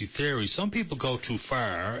conspiracy theory. Some people go too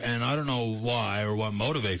far, and I don't know why or what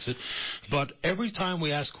motivates it, but every time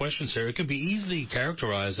we ask questions here, it can be easily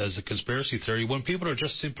characterized as a conspiracy theory when people are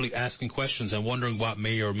just simply asking questions and wondering what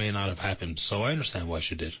may or may not have happened. So I understand why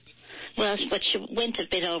she did. Well, but she went a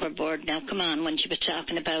bit overboard now. Come on, when she was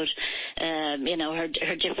talking about, you know, her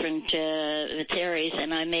different theories,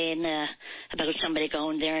 and I mean about somebody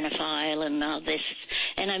going there in a file and all this.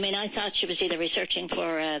 And I mean, I thought she was either researching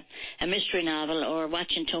for a mystery novel or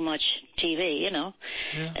watching too much TV, you know.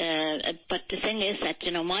 Yeah. But the thing is that,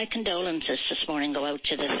 you know, my condolences this morning go out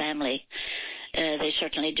to the family. They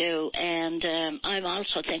certainly do. And I'm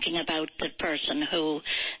also thinking about the person who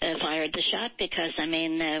fired the shot because, I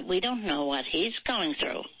mean, we don't know what he's going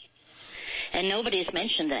through. And nobody's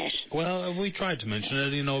mentioned that. Well, we tried to mention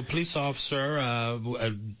it. You know, a police officer,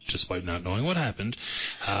 despite not knowing what happened,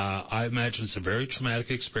 I imagine it's a very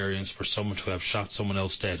traumatic experience for someone to have shot someone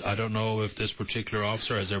else dead. I don't know if this particular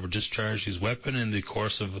officer has ever discharged his weapon in the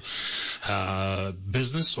course of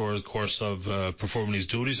business or the course of performing his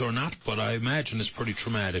duties or not, but I imagine it's pretty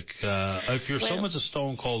traumatic. If someone's a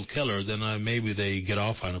stone-cold killer, then maybe they get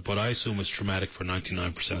off on it, but I assume it's traumatic for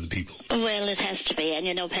 99% of the people. Well, it has to be. And,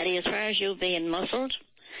 you know, Paddy, as far as you being muzzled,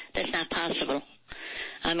 that's not possible.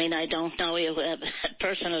 I mean, I don't know you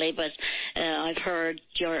personally, but I've heard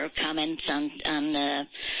your comments on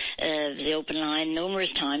the open line numerous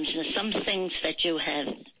times, and some things that you have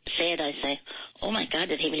said, I say, oh my God,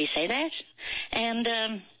 did he really say that?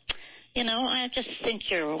 And you know, I just think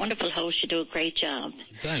you're a wonderful host. You do a great job.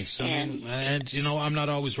 Thanks. And, you know, I'm not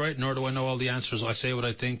always right, nor do I know all the answers. I say what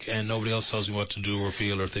I think, and nobody else tells me what to do or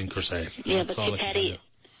feel or think or say. Yeah, that's but Paddy,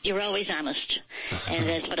 you're always honest, and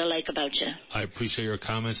that's what I like about you. I appreciate your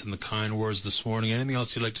comments and the kind words this morning. Anything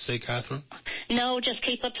else you'd like to say, Catherine? No, just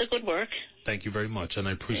keep up the good work. Thank you very much, and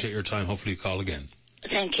I appreciate your time. Hopefully you call again.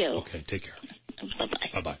 Thank you. Okay, take care. Bye-bye.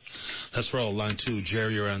 Bye-bye. Let's roll. Line 2.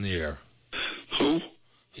 Jerry, you're on the air. Who?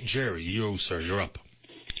 Jerry, you, sir, you're up.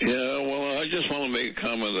 Yeah, well, I just want to make a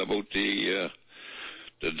comment about the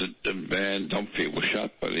man Dunphy was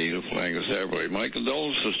shot by the Eagle Flangus Airbury. My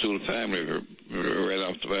condolences to the family right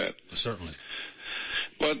off the bat. Certainly.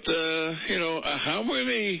 But, how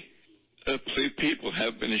many people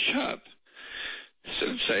have been shot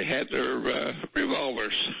since they had their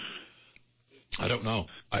revolvers? I don't know.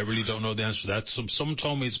 I really don't know the answer to that. Someone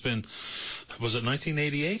told me it's been, was it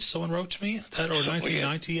 1988? Someone wrote to me that, or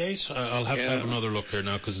 1998? I'll have to have another look here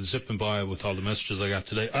now because it's zipping by with all the messages I got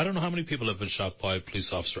today. I don't know how many people have been shot by a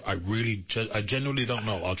police officer. I genuinely don't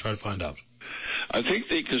know. I'll try to find out. I think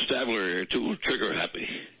the constabulary are too trigger happy.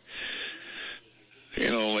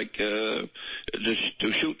 To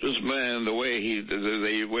shoot this man the way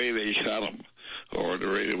they shot him, or the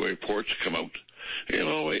way reports come out.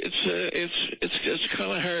 It's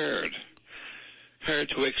kind of hard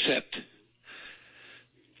to accept.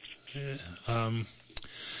 Yeah,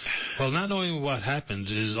 well, not knowing what happened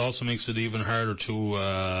also makes it even harder to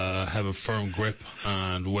have a firm grip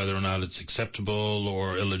on whether or not it's acceptable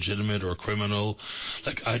or illegitimate or criminal.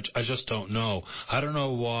 I just don't know. I don't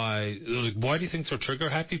know why. Why do you think they're trigger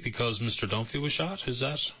happy? Because Mr. Dunphy was shot? Is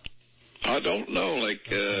that? I don't know.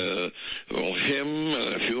 Him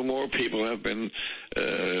and a few more people have been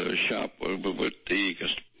shot by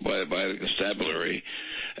the constabulary,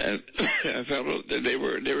 and I felt that they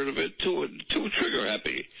were a bit too trigger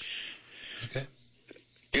happy. Okay.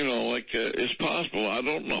 It's possible. I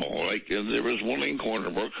don't know. There was one in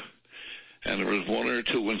Cornerbrook, and there was one or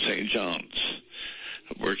two in St. John's.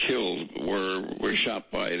 Were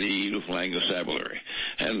shot by the Newfoundland Constabulary.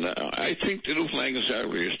 And I think the Newfoundland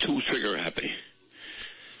Constabulary is too trigger happy.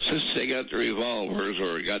 Since they got the revolvers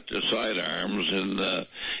or got the sidearms in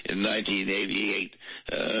 1988,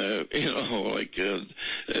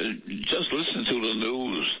 just listen to the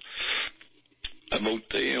news about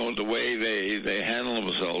the way they handle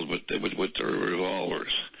themselves with their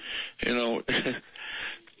revolvers.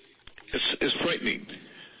 It's frightening.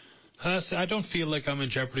 I don't feel like I'm in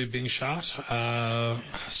jeopardy of being shot,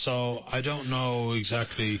 so I don't know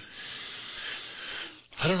exactly.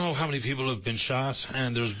 I don't know how many people have been shot,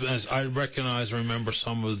 and as I remember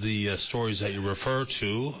some of the stories that you refer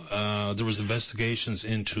to. There was investigations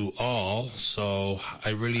into all, so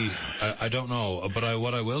I don't know. But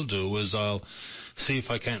what I will do is I'll see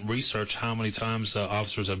if I can't research how many times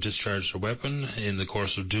officers have discharged a weapon in the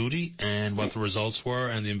course of duty and what the results were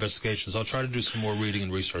and the investigations. I'll try to do some more reading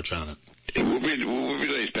and research on it. It would be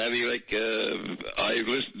nice, Paddy. I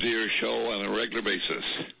listen to your show on a regular basis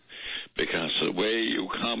because the way you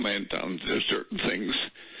comment on certain things,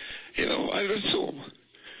 I listen to them.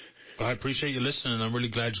 I appreciate you listening. I'm really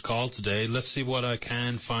glad you called today. Let's see what I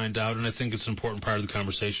can find out, and I think it's an important part of the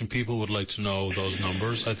conversation. People would like to know those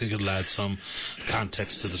numbers. I think it'll add some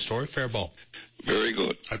context to the story. Fair ball. Very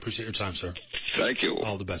good. I appreciate your time, sir. Thank you.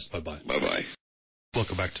 All the best. Bye-bye. Bye-bye.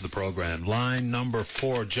 Welcome back to the program. Line number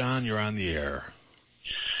 4, John, you're on the air.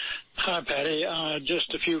 Hi, Paddy.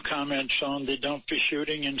 Just a few comments on the Dunphy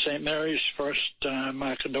shooting in St. Mary's. First,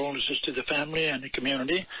 my condolences to the family and the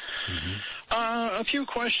community. Mm-hmm. A few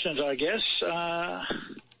questions, I guess. I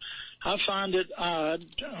find it odd,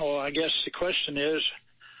 or I guess the question is,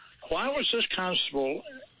 why was this constable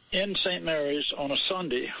in St. Mary's on a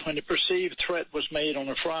Sunday when the perceived threat was made on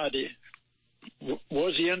a Friday?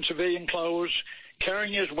 Was he in civilian clothes,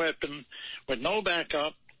 carrying his weapon with no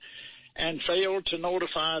backup, and failed to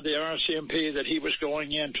notify the RCMP that he was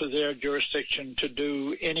going into their jurisdiction to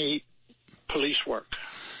do any police work?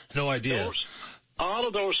 No idea. All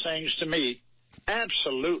of those things, to me,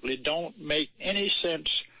 absolutely don't make any sense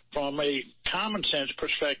from a common sense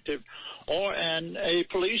perspective or a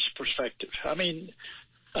police perspective. I mean,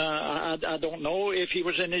 I don't know if he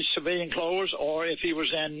was in his civilian clothes or if he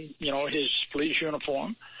was in, his police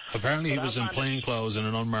uniform. Apparently he was in plain clothes in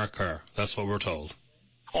an unmarked car. That's what we're told.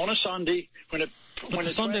 On a Sunday, what does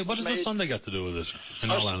the Sunday got to do with it? In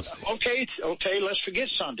all honesty. Okay. Let's forget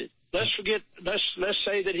Sunday. Let's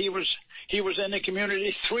say that he was in the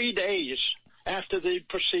community 3 days after the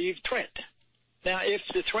perceived threat. Now, if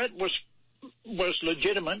the threat was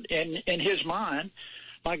legitimate in his mind,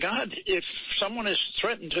 my God, if someone is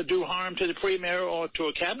threatened to do harm to the Premier or to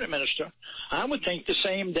a cabinet minister, I would think the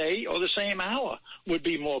same day or the same hour would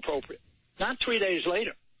be more appropriate, not 3 days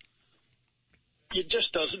later. It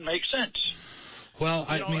just doesn't make sense. Well,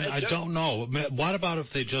 I don't know. What about if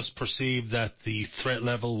they just perceived that the threat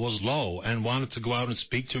level was low and wanted to go out and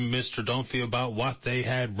speak to Mr. Dunphy about what they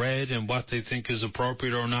had read and what they think is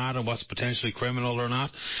appropriate or not and what's potentially criminal or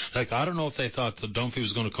not? I don't know if they thought that Dunphy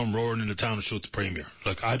was going to come roaring into town and shoot the Premier.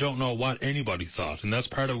 I don't know what anybody thought, and that's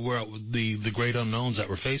part of where the great unknowns that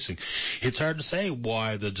we're facing. It's hard to say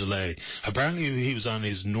why the delay. Apparently he was on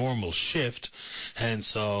his normal shift, and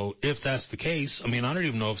so if that's the case, I don't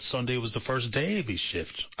even know if Sunday was the first day of his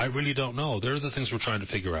shift. I really don't know. They're the things we're trying to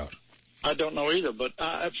figure out. I don't know either. But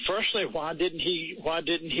firstly, why didn't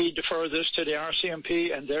he defer this to the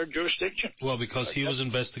RCMP and their jurisdiction? Well, because he was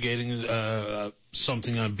investigating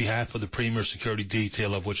something on behalf of the Premier Security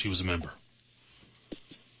Detail, of which he was a member.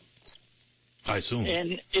 I assume.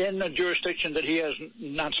 In a jurisdiction that he is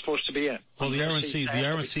not supposed to be in. Well, the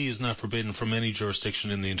RNC is not forbidden from any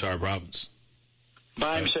jurisdiction in the entire province.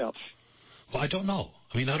 By himself. Well, I don't know.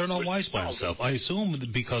 I mean, I don't know why he's by himself. I assume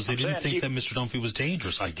because they didn't think that Mr. Dunphy was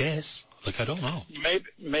dangerous, I guess. Like, I don't know.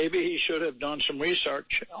 Maybe he should have done some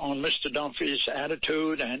research on Mr. Dunphy's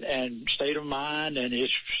attitude and state of mind and his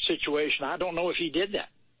situation. I don't know if he did that.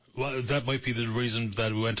 Well, that might be the reason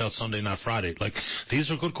that we went out Sunday, not Friday. Like,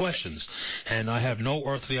 these are good questions. And I have no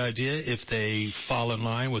earthly idea if they fall in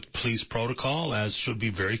line with police protocol, as should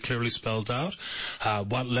be very clearly spelled out.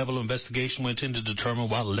 What level of investigation went in to determine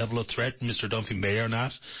what level of threat Mr. Dunphy may or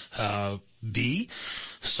not be.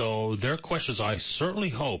 So their questions, I certainly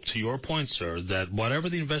hope, to your point, sir, that whatever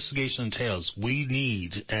the investigation entails, we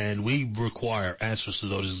need and we require answers to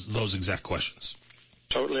those exact questions.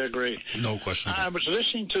 Totally agree. No question. I was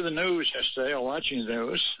listening to the news yesterday, or watching the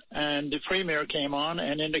news, and the Premier came on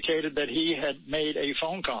and indicated that he had made a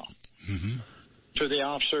phone call to the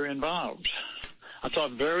officer involved. I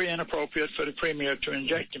thought very inappropriate for the Premier to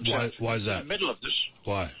inject himself Why is that? in the middle of this.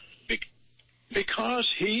 Why? Because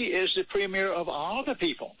he is the Premier of all the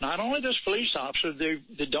people, not only this police officer, the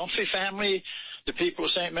Dunphy family, the people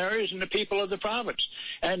of St. Mary's, and the people of the province.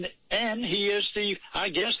 And he is the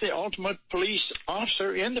ultimate police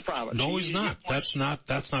officer in the province. No, he's not.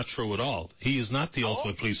 That's not true at all. He is not the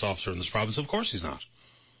ultimate police officer in this province. Of course he's not.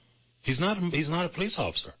 He's not a police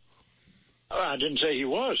officer. I didn't say he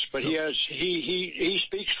was, but he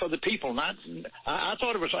speaks for the people. I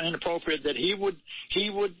thought it was inappropriate that he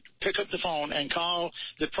would pick up the phone and call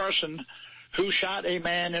the person who shot a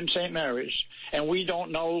man in St. Mary's, and we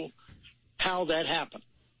don't know how that happened.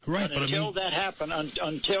 Right, but until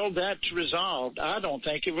that's resolved, I don't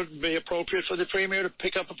think it would be appropriate for the Premier to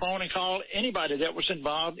pick up a phone and call anybody that was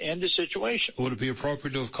involved in the situation. Would it be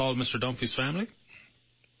appropriate to have called Mr. Dunphy's family?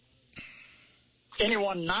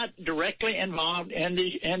 Anyone not directly involved in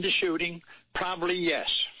the shooting, probably yes.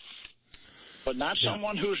 But not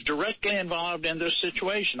someone who's directly involved in this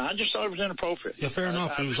situation. I just thought it was inappropriate. Yeah, fair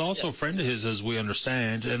enough. He was also a friend of his, as we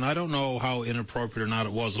understand, and I don't know how inappropriate or not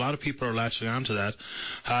it was. A lot of people are latching onto that.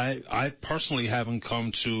 I personally haven't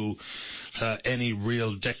come to any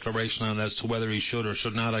real declaration on as to whether he should or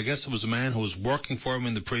should not. I guess it was a man who was working for him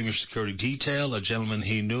in the Premier Security Detail, a gentleman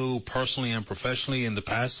he knew personally and professionally in the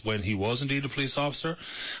past when he was indeed a police officer.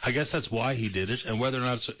 I guess that's why he did it, and whether or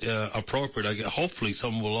not it's appropriate, hopefully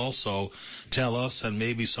someone will also tell us, and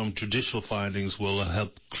maybe some judicial findings will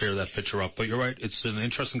help clear that picture up. But you're right, it's an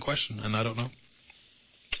interesting question, and I don't know.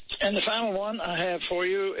 And the final one I have for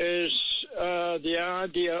you is the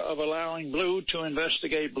idea of allowing Blue to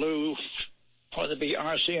investigate Blue, whether it be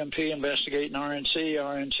RCMP investigating RNC,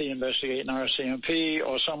 RNC investigating RCMP,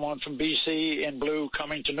 or someone from BC in Blue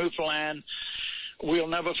coming to Newfoundland. We'll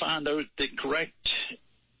never find out the correct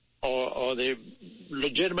or the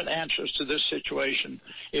legitimate answers to this situation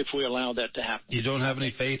if we allow that to happen. You don't have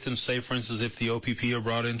any faith in, say, for instance, if the OPP are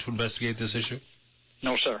brought in to investigate this issue?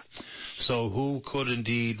 No, sir. So who could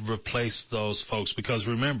indeed replace those folks? Because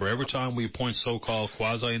remember, every time we appoint so-called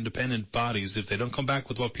quasi-independent bodies, if they don't come back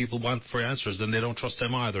with what people want for answers, then they don't trust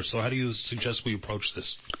them either. So how do you suggest we approach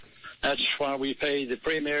this? That's why we pay the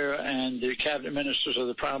Premier and the Cabinet Ministers of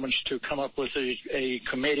the province to come up with a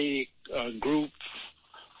committee, a group.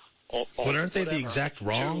 But aren't they the exact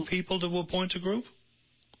wrong people to appoint a group?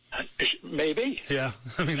 Maybe. Yeah.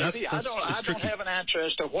 I mean, maybe. I don't have an answer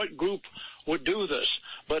as to what group would do this,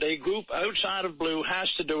 but a group outside of Blue has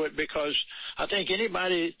to do it, because I think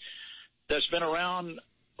anybody that's been around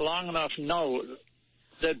long enough know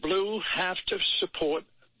that Blue have to support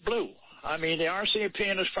Blue. I mean, the RCMP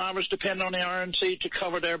in this province depend on the RNC to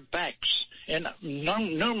cover their backs in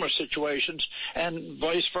numerous situations, and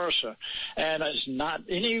vice versa. And it's not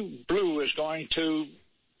any Blue is going to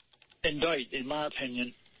indict, in my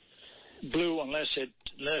opinion, Blue unless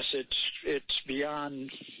it's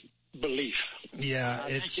beyond belief. Yeah, I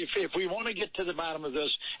think if we want to get to the bottom of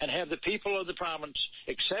this and have the people of the province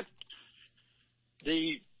accept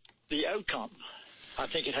the outcome, I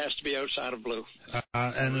think it has to be outside of Blue.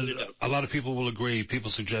 And a lot of people will agree. People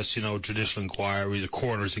suggest, judicial inquiry, the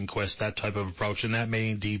coroner's inquest, that type of approach, and that may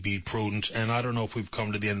indeed be prudent. And I don't know if we've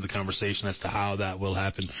come to the end of the conversation as to how that will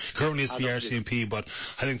happen. Currently it's the RCMP, but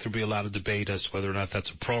I think there'll be a lot of debate as to whether or not that's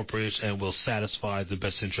appropriate and will satisfy the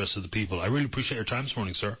best interests of the people. I really appreciate your time this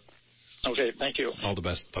morning, sir. Okay, thank you. All the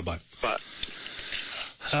best. Bye-bye. Bye.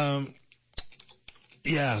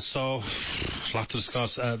 Yeah, so a lot to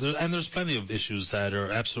discuss. And there's plenty of issues that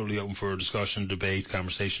are absolutely open for discussion, debate,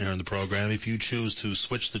 conversation here in the program. If you choose to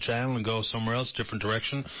switch the channel and go somewhere else, different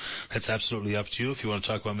direction, that's absolutely up to you. If you want to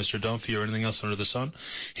talk about Mr. Dunphy or anything else under the sun,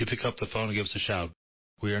 you pick up the phone and give us a shout.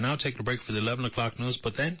 We are now taking a break for the 11 o'clock news,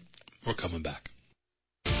 but then we're coming back.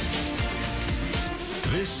 This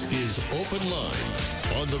is Open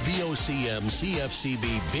Line on the VOCM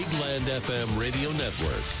CFCB Big Land FM radio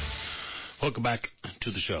network. Welcome back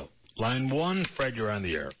to the show. Line 1, Fred, you're on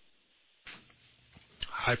the air.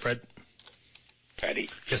 Hi, Fred. Paddy.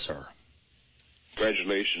 Yes, sir.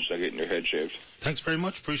 Congratulations on getting your head shaved. Thanks very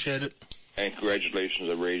much. Appreciate it. And congratulations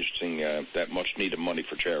on raising that much needed money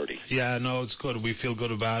for charity. Yeah, no, it's good. We feel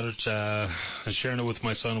good about it. And sharing it with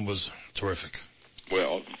my son was terrific.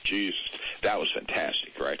 Well, geez, that was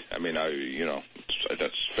fantastic, right? I mean,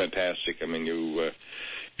 that's fantastic. I mean,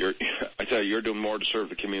 I tell you, you're doing more to serve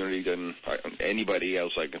the community than anybody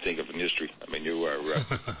else I can think of in history. I mean, you are,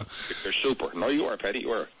 you're super. No, you are, Paddy.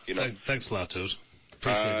 You are. Thanks a lot, dude.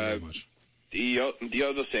 Appreciate it very much. The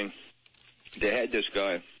other thing, they had this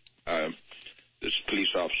guy, this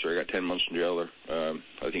police officer, got 10 months in jail there,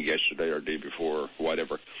 I think yesterday or the day before, or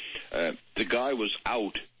whatever. The guy was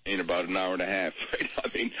out in about an hour and a half, right? I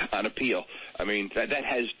mean, on appeal. I mean, that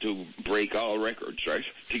has to break all records, right?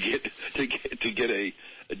 To get a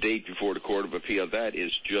date before the Court of Appeal. That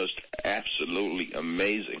is just absolutely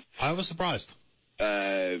amazing. I was surprised.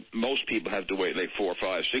 Most people have to wait like 4,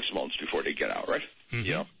 5, 6 months before they get out, right? Mm-hmm.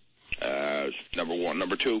 You know, number one.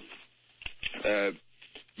 Number two,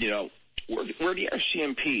 we're the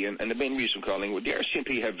RCMP, and the main reason I'm calling, the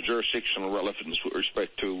RCMP have jurisdictional relevance with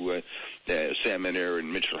respect to Salmon Air and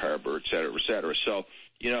Mitchell Harbour, et cetera, et cetera. So,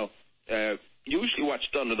 usually what's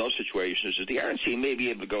done in those situations is the RNC may be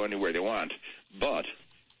able to go anywhere they want, but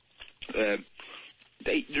there's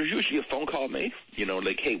usually a phone call made,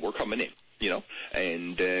 like, hey, we're coming in,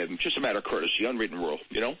 and just a matter of courtesy, unwritten rule,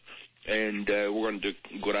 and we're going to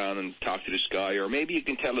go down and talk to this guy, or maybe you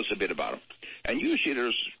can tell us a bit about him. And usually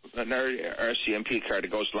there's an RCMP card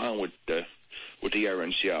that goes along with the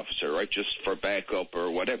RNC officer, right, just for backup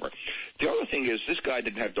or whatever. The other thing is this guy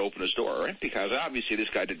didn't have to open his door, right, because obviously this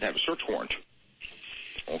guy didn't have a search warrant.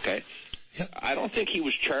 Okay? Yep. I don't think he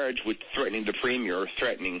was charged with threatening the Premier or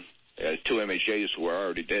threatening 2 MHAs who are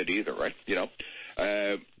already dead either, right,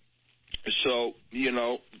 So,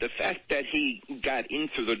 the fact that he got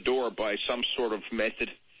into the door by some sort of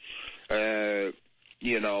method,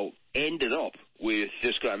 ended up with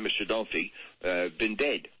this guy, Mr. Dunphy, been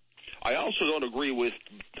dead. I also don't agree with,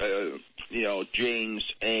 James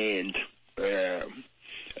and,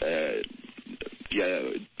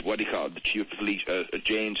 what do you call it, the chief of police,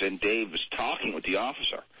 James and Davis talking with the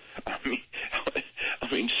officer. I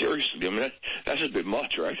mean, seriously, that's a bit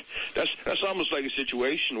much, right? That's almost like a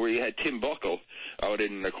situation where you had Tim Buckle out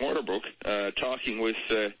in Cornerbrook talking with.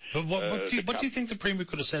 But what do you think the Premier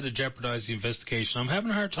could have said to jeopardize the investigation? I'm having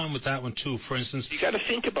a hard time with that one too. For instance, you got to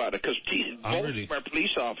think about it because both really are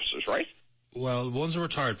police officers, right? Well, one's a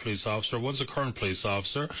retired police officer, one's a current police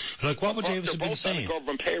officer. Like, what would Davis have been saying? They're both on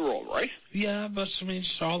government payroll, right? Yeah, but,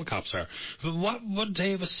 all the cops are. But what would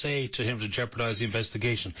Davis say to him to jeopardize the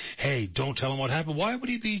investigation? Hey, don't tell him what happened. Why would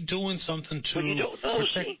he be doing something to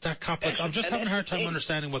protect that cop? Like, I'm just having a hard time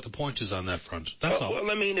understanding what the point is on that front. That's all.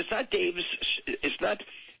 Well, I mean, it's not Davis. It's not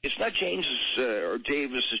James's or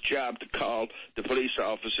Davis's job to call the police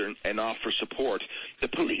officer and offer support. The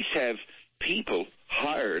police have people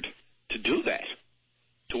hired to do that,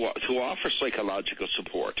 to offer psychological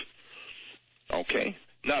support. Okay?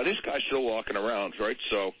 Now, this guy's still walking around, right?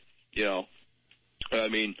 So, I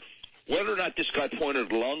mean, whether or not this guy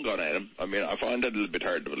pointed a long gun at him, I mean, I find that a little bit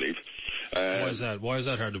hard to believe. Why is that? Why is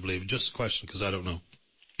that hard to believe? Just a question, because I don't know.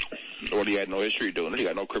 Well, he had no history of doing it. He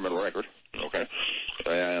had no criminal record. Okay?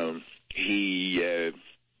 He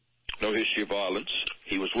no history of violence.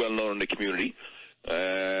 He was well known in the community.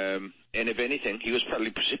 And if anything, he was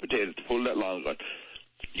probably precipitated to pull that long gun.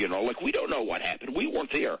 We don't know what happened. We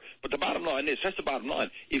weren't there. But the bottom line is, that's the bottom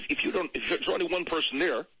line. If there's only one person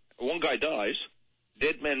there, one guy dies,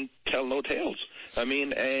 dead men tell no tales. I mean,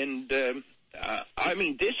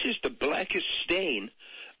 this is the blackest stain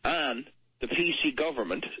on the PC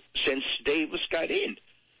government since Davis got in.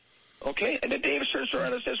 Okay, and then Davis turns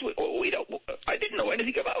around and says, I didn't know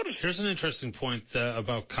anything about it. Here's an interesting point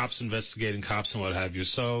about cops investigating cops and what have you.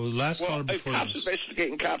 So last caller before cops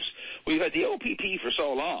investigating cops, we've had the OPP for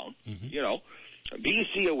so long,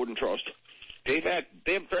 BC I wouldn't trust. They have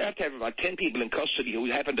to have about 10 people in custody who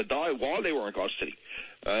happened to die while they were in custody.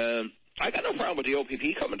 I got no problem with the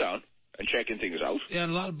OPP coming down and checking things out. Yeah, a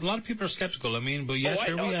lot of people are skeptical. I mean, but yet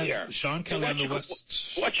here we have Sean Kelly on the West.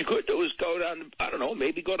 What you could do is go down, I don't know,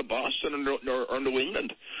 maybe go to Boston or New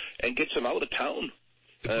England and get some out-of-town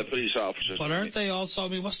police officers. But aren't they also, I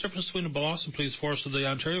mean, what's the difference between the Boston Police Force and the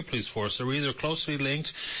Ontario Police Force? They're either closely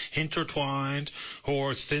linked, intertwined,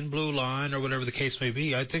 or it's thin blue line, or whatever the case may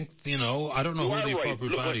be. I think, I don't know who the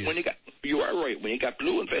appropriate body is. You are right. When you got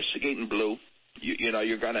blue investigating blue,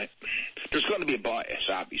 there's going to be a bias,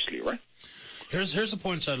 obviously, right? Here's a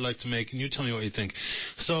point I'd like to make, and you tell me what you think.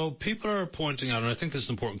 So people are pointing out, and I think this is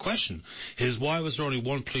an important question, is why was there only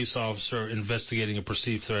one police officer investigating a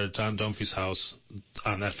perceived threat at Don Dunphy's house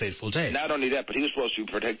on that fateful day? Not only that, but he was supposed to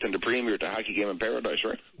be protecting the Premier at the hockey game in Paradise,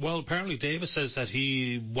 right? Well, apparently Davis says that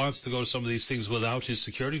he wants to go to some of these things without his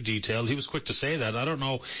security detail. He was quick to say that. I don't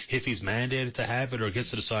know if he's mandated to have it or gets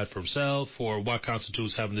to decide for himself or what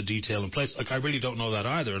constitutes having the detail in place. I really don't know that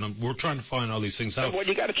either, and we're trying to find all these things out. Well,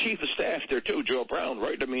 you got a chief of staff there, too, Joe Brown,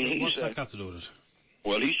 right? I mean, what's that got to do with it?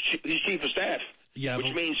 Well, he's chief of staff,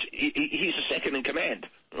 which means he's the second in command.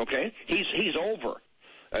 Okay, he's over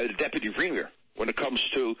the deputy premier when it comes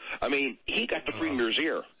to. I mean, he got the premier's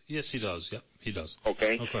ear. Yes, he does. Yep, he does.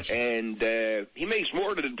 Okay, no question. And he makes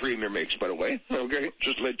more than the premier makes, by the way. Okay,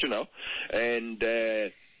 just to let you know. And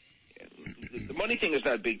the money thing is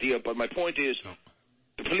not a big deal, but my point is,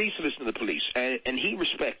 the police listen to the police, and he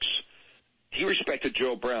respected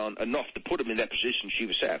Joe Brown enough to put him in that position, chief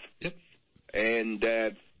of staff. Yep. And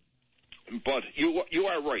but you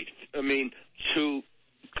are right. I mean, to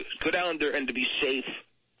go down there and to be safe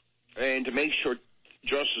and to make sure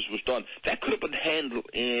justice was done, that could have been handled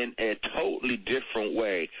in a totally different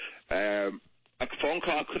way. A phone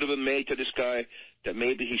call could have been made to this guy that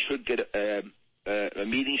maybe he should get a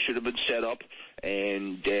meeting should have been set up,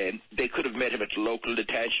 and they could have met him at the local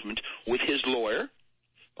detachment with his lawyer.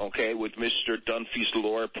 Okay, with Mr. Dunphy's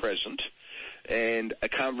lawyer present, and a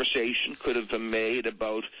conversation could have been made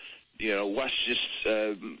about, what's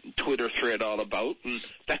this Twitter thread all about, and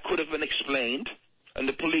that could have been explained, and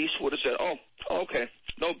the police would have said, oh, okay,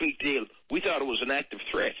 no big deal. We thought it was an active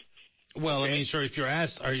threat. Well, okay. I mean, sure, if you're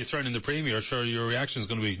asked, are you threatening the Premier, sure, your reaction is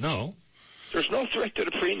going to be no. There's no threat to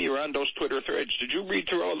the Premier on those Twitter threads. Did you read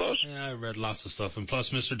through all those? Yeah, I read lots of stuff. And plus,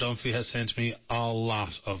 Mr. Dunphy has sent me a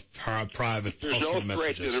lot of private There's no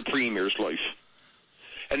messages. Threat to the Premier's life.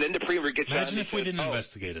 And then the Premier gets Imagine if we didn't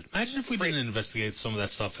investigate it. Imagine if we didn't investigate some of that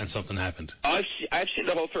stuff and something happened. I've seen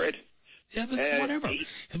the whole thread. Yeah, but whatever.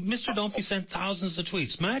 Mr. Dunphy sent thousands of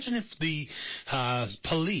tweets. Imagine if the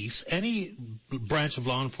police, any branch of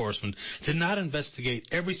law enforcement, did not investigate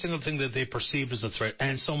every single thing that they perceived as a threat,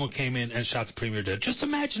 and someone came in and shot the Premier dead. Just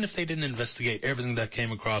imagine if they didn't investigate everything that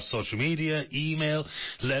came across social media, email,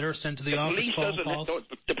 letters sent to the office, phone calls.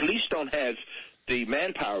 The police don't have the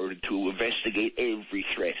manpower to investigate every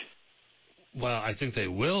threat. Well, I think they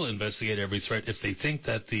will investigate every threat if they think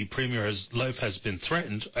that the Premier's life has been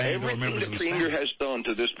threatened. Everything the Premier has done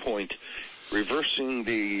to this point, reversing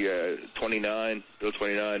the Bill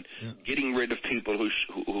 29, getting rid of people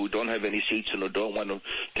who don't have any seats and who don't want to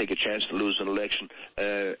take a chance to lose an election,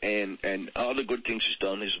 and all the good things he's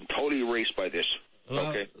done is totally erased by this. Well,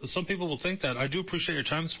 okay. Some people will think that. I do appreciate your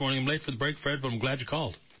time this morning. I'm late for the break, Fred, but I'm glad you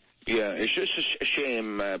called. Yeah, it's just a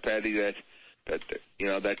shame, Paddy, that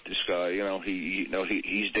this guy,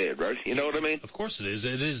 he's dead, right? You know what I mean? Of course it is.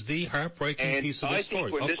 It is the heartbreaking piece of the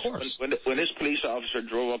story. Of course. When this police officer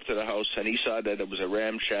drove up to the house and he saw that it was a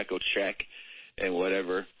ramshackle shack and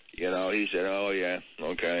whatever, he said, oh, yeah,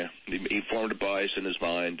 okay. He formed a bias in his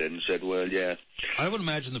mind and said, well, yeah. I would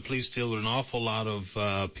imagine the police deal with an awful lot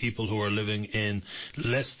of people who are living in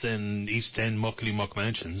less than East End muckety-muck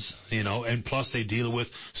mansions, and plus they deal with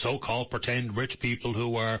so-called pretend rich people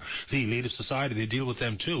who are the elite of society. They deal with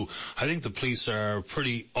them, too. I think the police are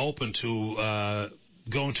pretty open to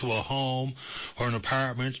going to a home or an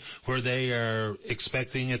apartment where they are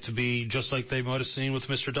expecting it to be just like they might have seen with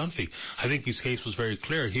Mr. Dunphy. I think his case was very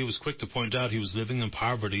clear. He was quick to point out he was living in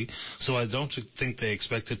poverty, so I don't think they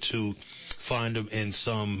expected to find him in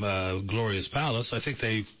some glorious palace. I think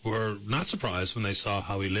they were not surprised when they saw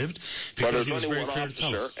how he lived, because he was very clear to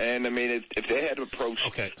tell us. And, I mean, if they had approached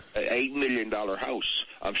an $8 million house,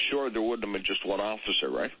 I'm sure there wouldn't have been just one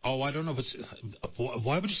officer, right? Oh, I don't know if it's...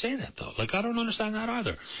 Why would you say that, though? I don't understand that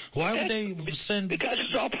either. Why would they send... Because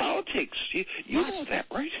it's all politics. You know that,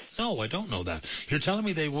 right? No, I don't know that. You're telling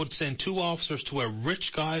me they would send two officers to a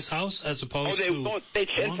rich guy's house as opposed to they'd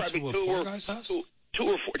send probably to a poor guy's house? Two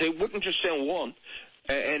or four. They wouldn't just send one.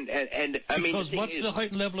 And I mean... Because what's the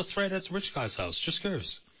heightened level of threat at the rich guy's house? Just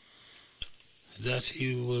curious. That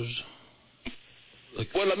he was...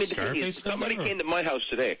 Well, I mean, the thing is, somebody came to my house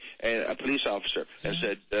today, a police officer, and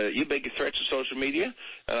said, you making threats to social media?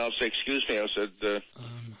 And I'll say, excuse me. I said, do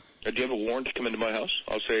you have a warrant to come into my house?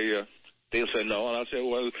 I'll say, they'll say no, and I'll say,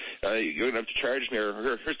 well, you're going to have to charge me,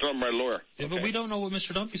 or here's the number of my lawyer. Yeah, okay. But we don't know what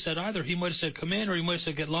Mr. Dunphy said either. He might have said come in, or he might have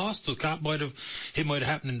said get lost. The cop might have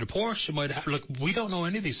happened in the Porsche. Look, we don't know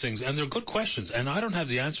any of these things, and they're good questions, and I don't have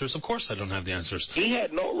the answers. Of course I don't have the answers. He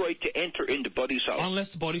had no right to enter into Buddy's house.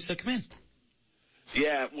 Unless the buddy said come in.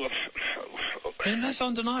 Yeah, well... And that's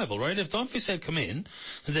undeniable, right? If Dunphy said come in,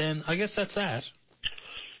 then I guess that's that.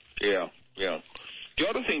 Yeah. The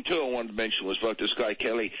other thing, too, I wanted to mention was about this guy,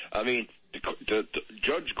 Kelly. I mean... The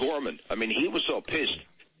Judge Gorman, I mean, he was so pissed.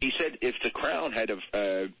 He said if the Crown had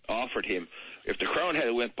offered him, if the Crown had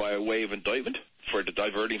went by a way of indictment for the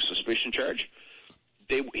diverting suspicion charge,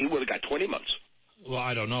 he would have got 20 months. Well,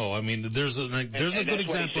 I don't know. I mean, there's a good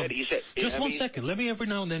example. He said, just one second. Let me every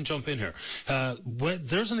now and then jump in here.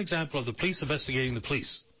 There's an example of the police investigating the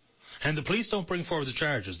police. And the police don't bring forward the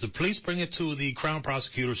charges. The police bring it to the Crown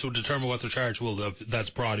prosecutors who determine what the charge that's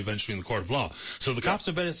brought eventually in the court of law. So the cops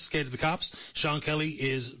investigated the cops. Sean Kelly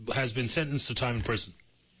has been sentenced to time in prison.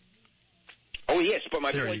 Oh, yes, but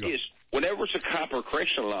my point is, whenever it's a cop or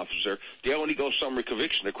correctional officer, they only go summary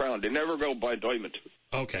conviction to Crown. They never go by indictment.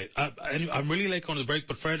 Okay. I'm really late going to the break,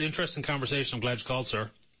 but Fred, interesting conversation. I'm glad you called, sir.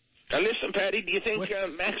 Now listen, Paddy, do you think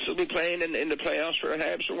Max will be playing in the playoffs for the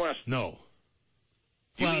Habs or what? No.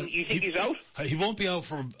 You think he's out? He won't be out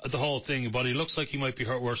for the whole thing, but he looks like he might be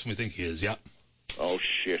hurt worse than we think he is, yeah. Oh,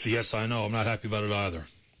 shit. Yes, I know. I'm not happy about it either.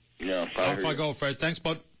 Yeah. Off I go, Fred. Thanks,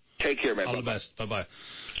 bud. Take care, man. All the best. Bye-bye.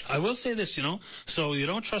 I will say this, so you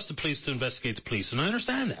don't trust the police to investigate the police, and I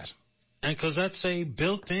understand that. And because that's a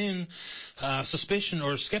built-in suspicion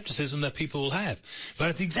or skepticism that people will have. But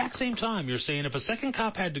at the exact same time, you're saying if a second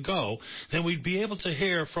cop had to go, then we'd be able to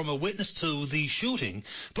hear from a witness to the shooting.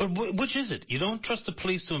 But which is it? You don't trust the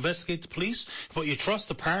police to investigate the police, but you trust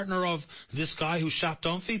the partner of this guy who shot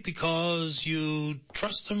Dunphy because you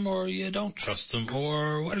trust him or you don't trust him?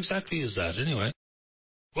 Or what exactly is that? Anyway,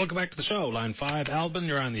 welcome back to the show. Line 5, Albin,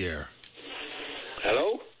 you're on the air.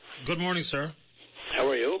 Hello? Good morning, sir. How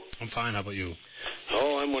are you? I'm fine. How about you?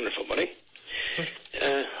 Oh, I'm wonderful, buddy.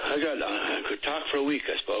 I could talk for a week,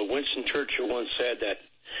 I suppose. Winston Churchill once said that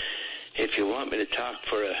if you want me to talk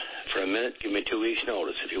for a minute, give me 2 weeks'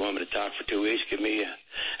 notice. If you want me to talk for 2 weeks, give me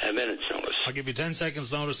a minute's notice. I'll give you 10 seconds'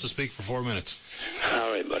 notice to speak for 4 minutes.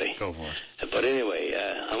 All right, buddy. Go for it. But anyway,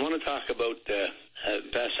 I want to talk about,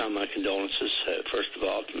 pass on my condolences, first of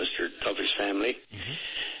all, to Mr. Dunphy's family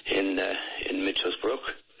in Mitchell's Brook.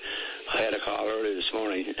 I had a call earlier this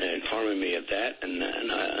morning informing me of that, and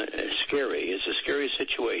it's scary. It's a scary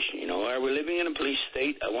situation. Are we living in a police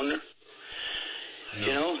state? I wonder.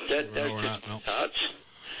 No. That's just thoughts.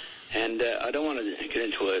 And I don't want to get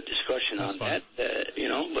into a discussion on that,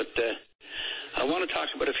 but I want to talk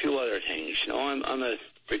about a few other things. I'm a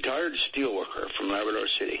retired steelworker from Labrador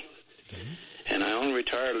City, and I only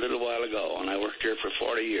retired a little while ago, and I worked there for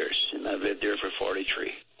 40 years, and I've lived there for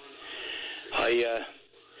 43.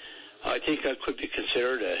 I think I could be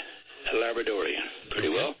considered a Labradorian pretty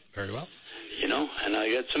well. Very well. And I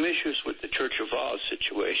got some issues with the Churchill Falls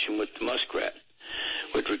situation with the muskrat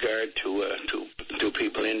with regard to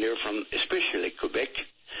people in there from especially Quebec.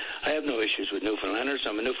 I have no issues with Newfoundlanders.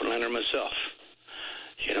 I'm a Newfoundlander myself.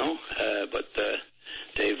 But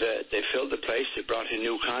they filled the place. They brought in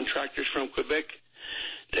new contractors from Quebec.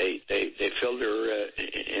 They filled their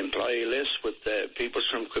employee list with people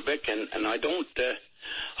from Quebec, and I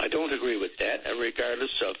don't agree with that,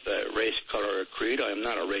 regardless of race, color, or creed. I am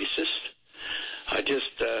not a racist. I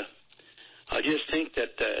just think that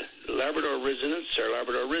Labrador residents are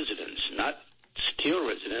Labrador residents, not Steel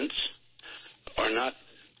residents, or not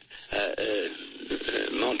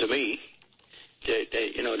Montami.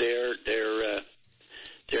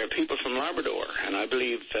 They're people from Labrador, and I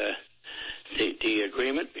believe the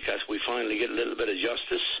agreement, because we finally get a little bit of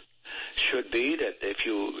justice, should be that if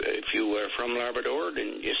you are from Labrador,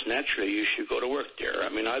 then just naturally you should go to work there. I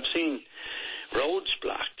mean, I've seen roads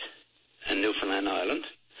blocked in Newfoundland Island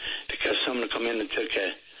because someone come in and took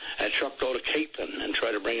a truckload of capelin and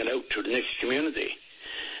try to bring it out to the next community.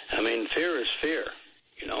 I mean, fair is fair,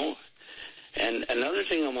 And another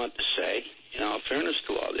thing I want to say, in fairness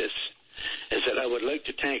to all this, is that I would like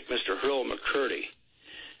to thank Mr. Hurl McCurdy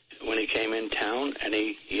when he came in town, and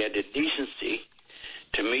he had the decency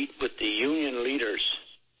to meet with the union leaders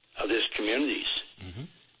of these communities,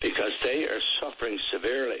 because they are suffering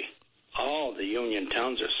severely. All the union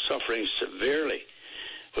towns are suffering severely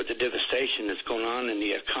with the devastation that's going on in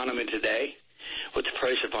the economy today, with the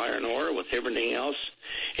price of iron ore, with everything else.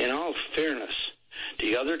 In all fairness,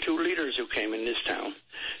 The other two leaders who came in this town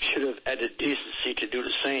should have had the decency to do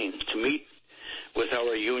the same, to meet with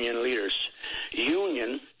our union leaders.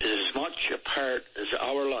 Union is as much a part as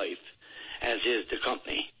our life as is the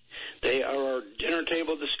company. They are our dinner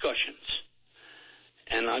table discussions.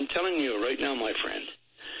 And I'm telling you right now, my friend,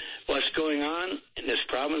 what's going on in this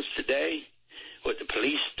province today with the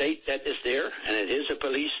police state that is there, and it is a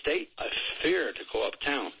police state, I fear to go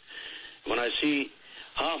uptown. When I see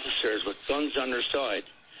officers with guns on their side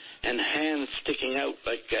and hands sticking out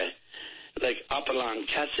like Apollon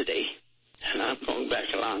Cassidy, and I'm going back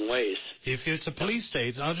a long ways. If it's a police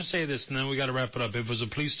state, I'll just say this, and then we got to wrap it up. If it was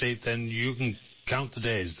a police state, then you can count the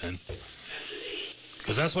days then.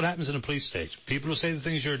 Because that's what happens in a police state. People who say the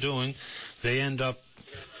things you're doing, they end up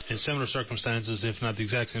in similar circumstances, if not the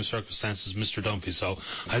exact same circumstances, Mr. Dunphy. So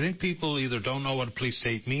I think people either don't know what a police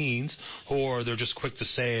state means, or they're just quick to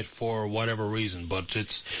say it for whatever reason. But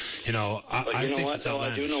it's, I think it's outlandish. No,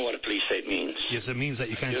 I do know what a police state means. Yes, it means that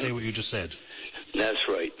you can't say what you just said. That's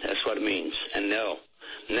right. That's what it means. And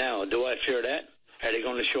now, do I fear that? Are they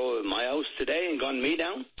going to show up at my house today and gun me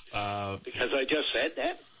down? Because I just said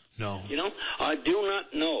that? No. I do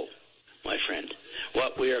not know, my friend,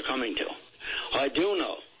 what we are coming to. I do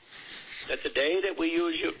know that the day that we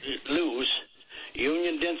lose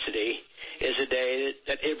union density is a day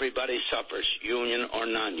that everybody suffers, union or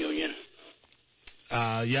non-union.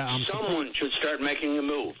 Someone should start making a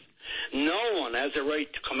move. No one has a right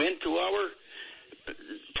to come into our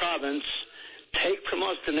province, take from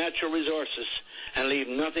us the natural resources, and leave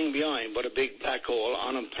nothing behind but a big black hole,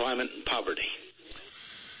 unemployment and poverty.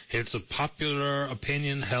 It's a popular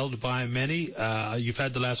opinion held by many. You've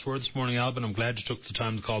had the last word this morning, Alvin. I'm glad you took the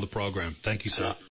time to call the program. Thank you, sir.